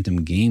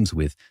quantum games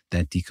with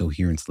that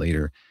decoherence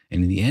later.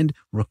 And in the end,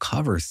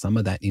 recover some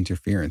of that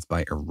interference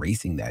by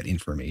erasing that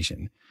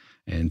information.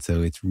 And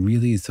so it's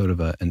really sort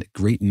of a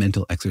great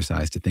mental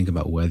exercise to think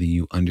about whether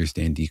you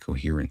understand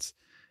decoherence.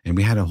 And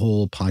we had a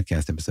whole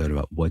podcast episode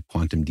about what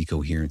quantum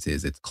decoherence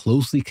is. It's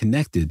closely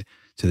connected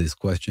to this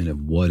question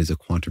of what is a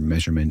quantum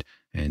measurement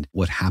and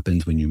what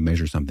happens when you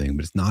measure something,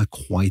 but it's not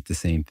quite the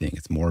same thing.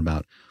 It's more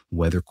about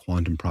whether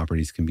quantum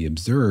properties can be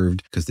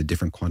observed because the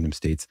different quantum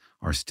states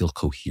are still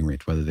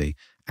coherent, whether they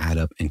add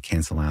up and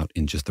cancel out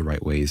in just the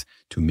right ways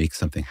to make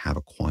something have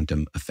a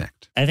quantum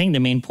effect. I think the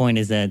main point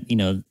is that,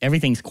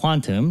 everything's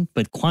quantum,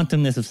 but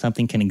quantumness of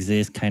something can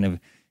exist kind of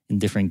in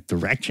different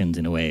directions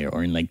in a way,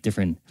 or in like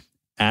different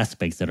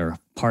aspects that are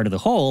part of the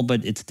whole,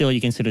 but it's still,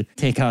 you can sort of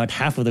take out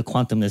half of the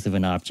quantumness of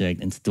an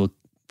object and still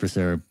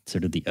preserve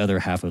sort of the other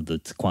half of the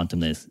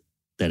quantumness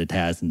that it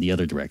has in the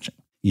other direction.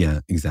 Yeah,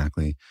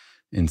 exactly.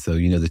 And so,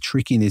 the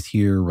trickiness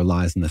here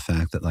relies on the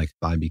fact that like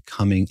by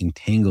becoming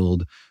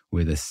entangled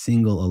with a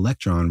single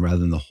electron rather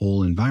than the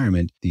whole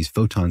environment, these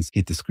photons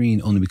hit the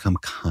screen only become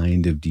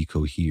kind of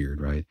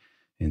decohered, right?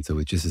 And so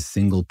it's just a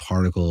single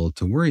particle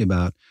to worry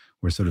about.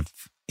 We're sort of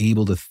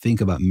able to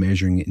think about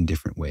measuring it in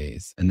different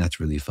ways. And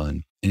that's really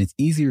fun. And it's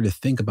easier to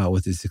think about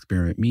what this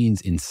experiment means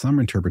in some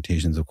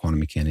interpretations of quantum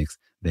mechanics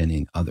than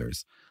in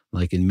others.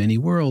 Like in many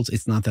worlds,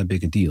 it's not that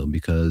big a deal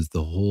because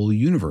the whole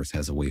universe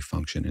has a wave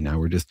function. And now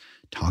we're just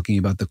talking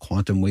about the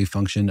quantum wave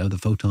function of the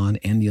photon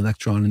and the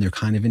electron, and they're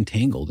kind of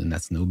entangled, and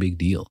that's no big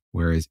deal.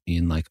 Whereas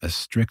in like a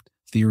strict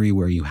theory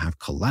where you have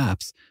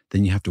collapse,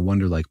 then you have to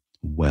wonder like,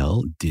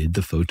 well, did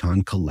the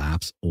photon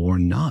collapse or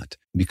not?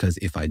 Because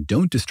if I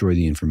don't destroy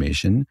the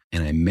information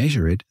and I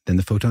measure it, then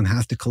the photon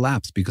has to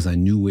collapse because I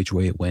knew which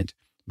way it went.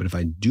 But if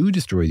I do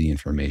destroy the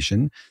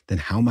information, then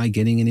how am I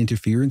getting an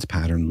interference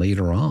pattern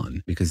later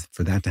on? Because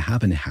for that to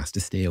happen, it has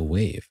to stay a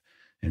wave.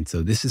 And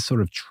so this is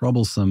sort of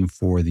troublesome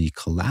for the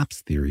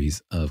collapse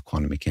theories of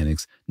quantum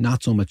mechanics,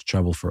 not so much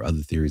trouble for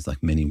other theories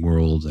like many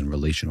worlds and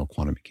relational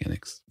quantum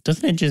mechanics.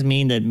 Doesn't it just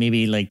mean that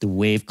maybe like the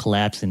wave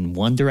collapsed in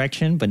one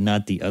direction, but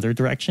not the other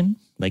direction?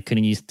 Like,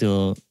 couldn't you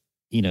still,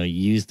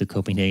 use the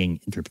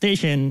Copenhagen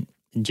interpretation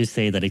and just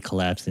say that it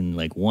collapsed in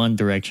like one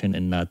direction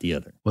and not the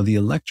other? Well, the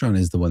electron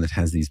is the one that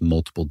has these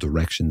multiple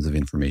directions of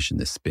information,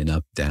 the spin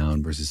up,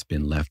 down versus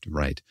spin left,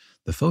 right.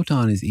 The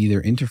photon is either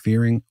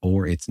interfering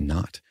or it's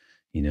not.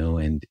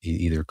 And it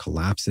either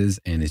collapses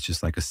and it's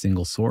just like a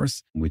single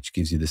source, which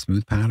gives you the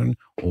smooth pattern,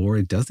 or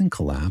it doesn't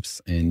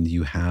collapse and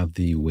you have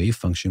the wave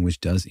function,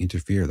 which does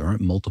interfere. There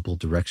aren't multiple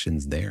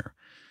directions there.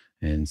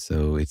 And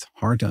so it's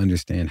hard to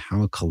understand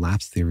how a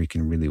collapse theory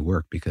can really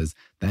work, because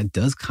that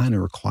does kind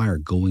of require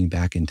going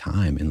back in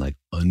time and like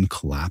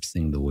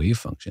uncollapsing the wave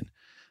function.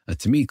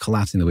 To me,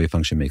 collapsing the wave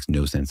function makes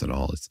no sense at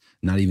all. It's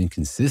not even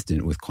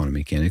consistent with quantum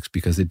mechanics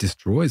because it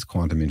destroys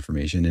quantum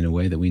information in a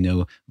way that we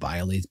know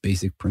violates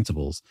basic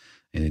principles.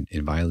 And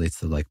it violates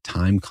the like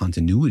time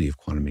continuity of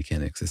quantum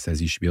mechanics. It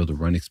says you should be able to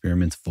run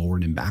experiments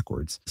forward and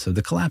backwards. So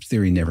the collapse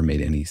theory never made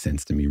any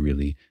sense to me,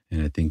 really.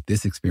 And I think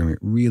this experiment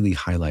really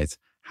highlights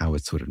how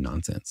it's sort of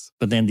nonsense.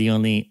 But then the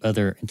only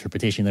other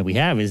interpretation that we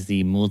have is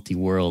the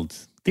multi-world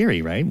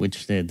theory, right?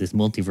 Which this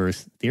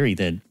multiverse theory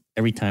that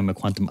every time a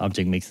quantum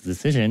object makes a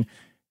decision,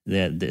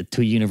 that the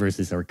two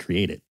universes are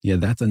created. Yeah,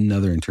 that's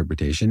another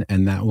interpretation.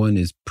 And that one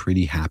is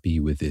pretty happy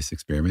with this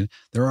experiment.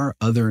 There are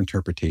other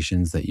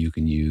interpretations that you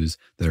can use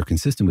that are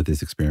consistent with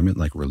this experiment,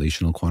 like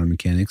relational quantum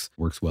mechanics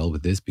works well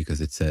with this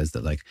because it says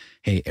that like,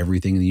 hey,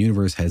 everything in the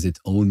universe has its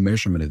own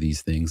measurement of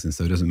these things. And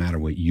so it doesn't matter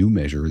what you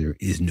measure, there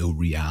is no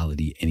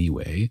reality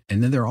anyway.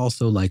 And then there are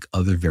also like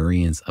other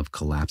variants of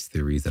collapse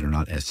theories that are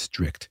not as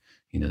strict.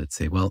 That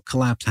say, well,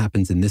 collapse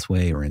happens in this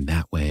way or in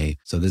that way.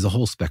 So there's a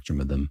whole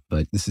spectrum of them,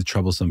 but this is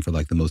troublesome for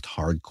like the most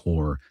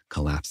hardcore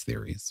collapse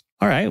theories.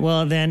 All right.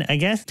 Well, then I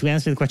guess to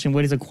answer the question,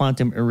 what is a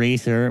quantum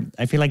eraser?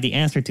 I feel like the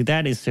answer to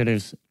that is sort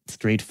of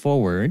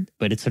straightforward,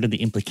 but it's sort of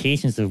the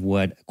implications of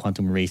what a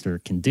quantum eraser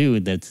can do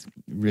that's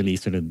really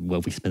sort of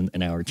what we spent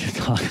an hour just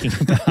talking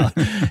about.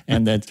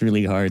 And that's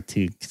really hard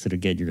to sort of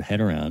get your head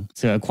around.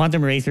 So a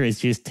quantum eraser is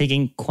just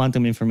taking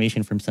quantum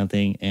information from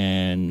something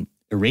and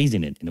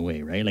erasing it in a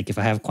way, right? Like if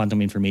I have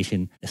quantum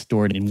information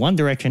stored in one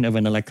direction of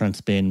an electron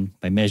spin,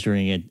 by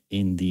measuring it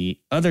in the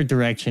other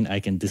direction, I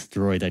can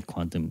destroy that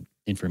quantum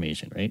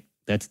information, right?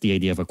 That's the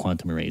idea of a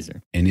quantum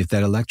eraser. And if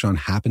that electron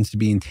happens to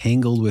be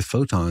entangled with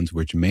photons,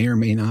 which may or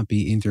may not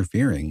be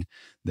interfering,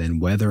 then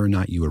whether or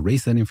not you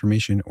erase that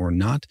information or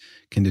not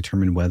can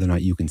determine whether or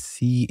not you can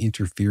see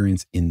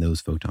interference in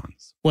those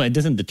photons. Well, it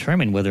doesn't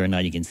determine whether or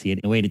not you can see it.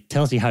 In a way, it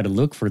tells you how to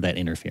look for that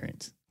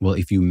interference. Well,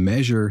 if you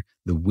measure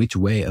the which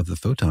way of the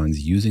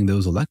photons using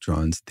those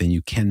electrons, then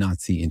you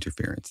cannot see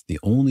interference. The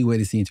only way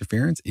to see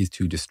interference is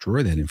to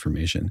destroy that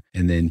information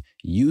and then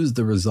use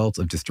the results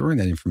of destroying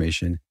that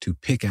information to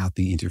pick out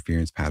the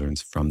interference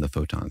patterns from the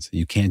photons.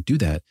 You can't do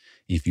that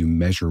if you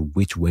measure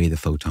which way the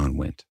photon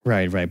went.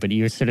 Right. But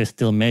you're sort of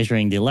still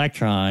measuring the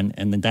electron,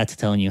 and then that's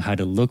telling you how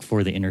to look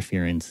for the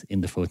interference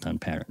in the photon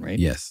pattern, right?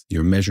 Yes,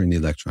 you're measuring the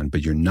electron,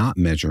 but you're not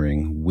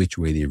measuring which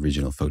way the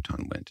original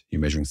photon went. You're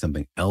measuring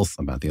something else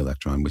about the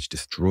electron, which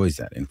destroys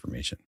that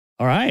information.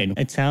 All right.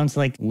 It sounds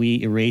like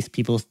we erase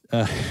people's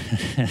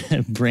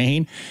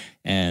brain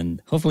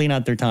and hopefully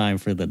not their time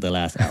for the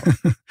last hour.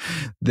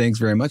 Thanks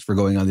very much for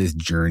going on this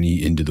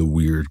journey into the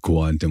weird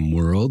quantum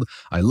world.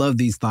 I love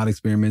these thought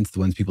experiments, the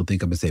ones people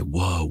think of and say,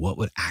 whoa, what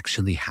would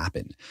actually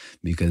happen?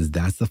 Because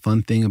that's the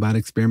fun thing about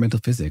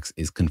experimental physics,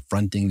 is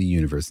confronting the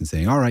universe and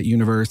saying, all right,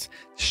 universe,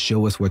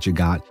 show us what you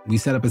got. We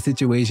set up a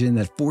situation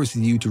that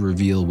forces you to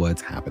reveal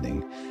what's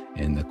happening.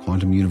 And the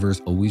quantum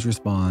universe always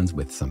responds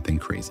with something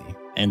crazy.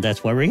 And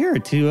that's why we're here,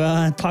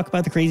 to talk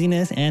about the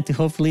craziness and to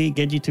hopefully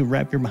get you to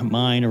wrap your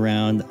mind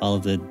around all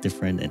of the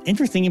different and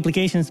interesting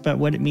implications about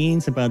what it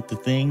means about the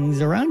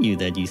things around you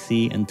that you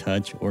see and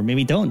touch, or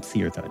maybe don't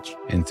see or touch.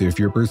 And so if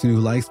you're a person who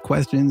likes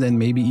questions and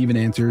maybe even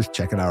answers,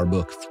 check out our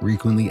book,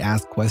 Frequently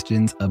Asked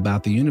Questions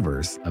About the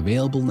Universe,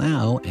 available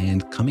now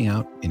and coming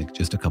out in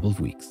just a couple of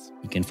weeks.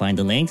 You can find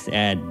the links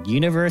at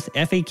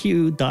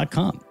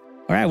universefaq.com.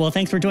 All right, well,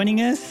 thanks for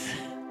joining us.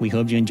 We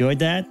hope you enjoyed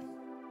that.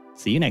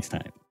 See you next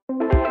time.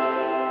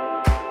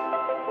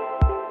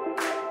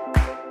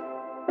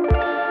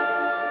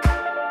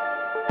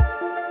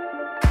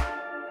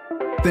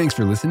 Thanks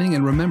for listening,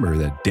 and remember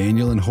that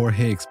Daniel and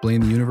Jorge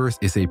Explain the Universe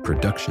is a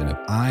production of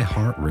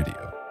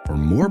iHeartRadio. For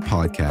more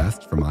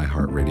podcasts from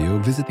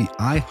iHeartRadio, visit the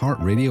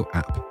iHeartRadio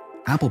app,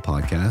 Apple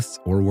Podcasts,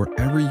 or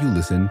wherever you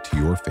listen to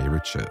your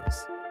favorite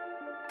shows.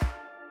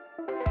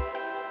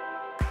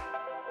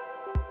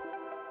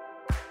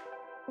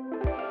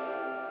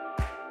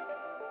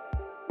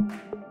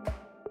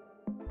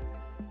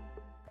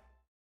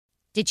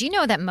 Did you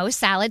know that most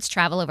salads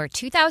travel over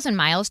 2,000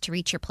 miles to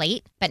reach your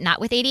plate? But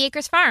not with 80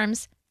 Acres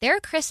Farms. Their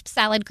crisp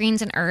salad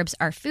greens and herbs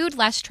are food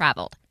less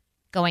traveled,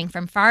 going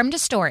from farm to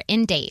store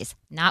in days,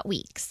 not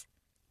weeks.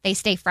 They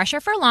stay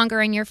fresher for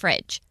longer in your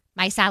fridge.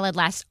 My salad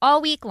lasts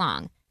all week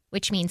long,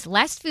 which means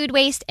less food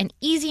waste and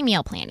easy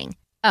meal planning.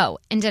 Oh,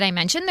 and did I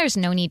mention there's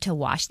no need to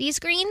wash these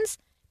greens?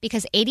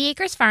 Because 80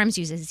 Acres Farms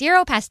uses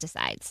 0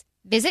 pesticides.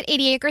 Visit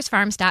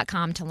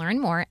 80acresfarms.com to learn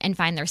more and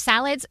find their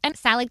salads and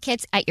salad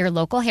kits at your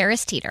local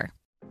Harris Teeter.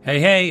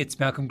 Hey, it's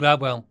Malcolm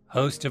Gladwell,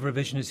 host of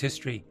Revisionist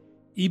History.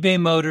 eBay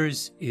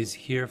Motors is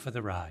here for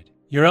the ride.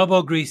 Your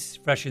elbow grease,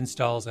 fresh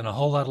installs, and a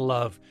whole lot of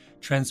love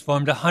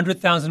transformed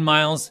 100,000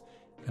 miles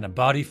and a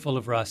body full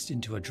of rust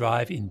into a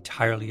drive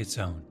entirely its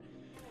own.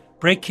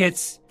 Brake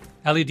kits,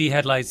 LED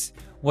headlights,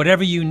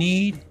 whatever you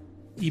need,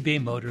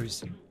 eBay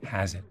Motors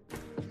has it.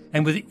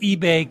 And with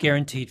eBay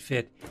Guaranteed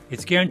Fit,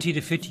 it's guaranteed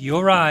to fit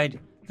your ride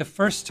the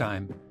first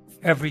time,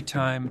 every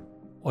time,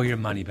 or your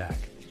money back.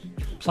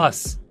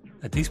 Plus,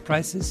 at these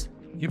prices,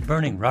 you're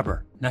burning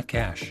rubber, not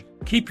cash.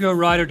 Keep your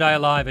ride or die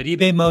alive at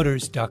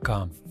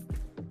ebaymotors.com.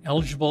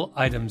 Eligible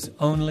items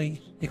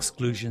only.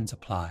 Exclusions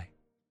apply.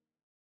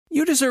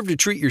 You deserve to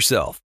treat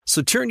yourself,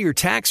 so turn your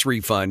tax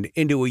refund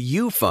into a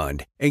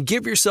U-Fund and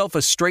give yourself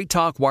a Straight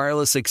Talk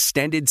Wireless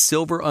Extended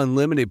Silver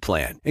Unlimited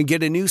plan and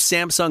get a new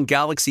Samsung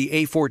Galaxy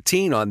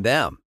A14 on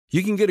them.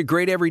 You can get a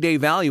great everyday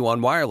value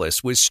on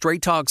wireless with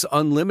Straight Talk's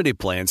Unlimited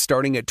plan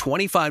starting at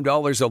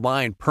 $25 a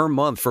line per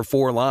month for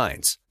 4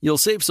 lines. You'll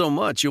save so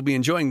much you'll be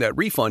enjoying that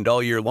refund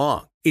all year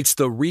long. It's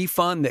the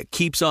refund that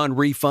keeps on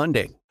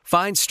refunding.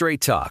 Find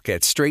Straight Talk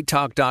at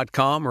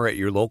straighttalk.com or at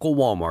your local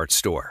Walmart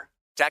store.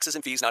 Taxes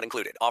and fees not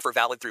included. Offer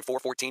valid through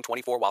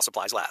 4/14/24 while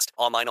supplies last.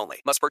 Online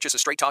only. Must purchase a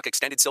Straight Talk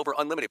Extended Silver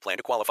Unlimited plan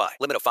to qualify.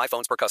 Limit of 5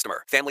 phones per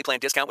customer. Family plan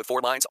discount with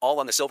 4 lines all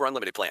on the Silver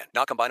Unlimited plan.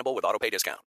 Not combinable with auto pay discount.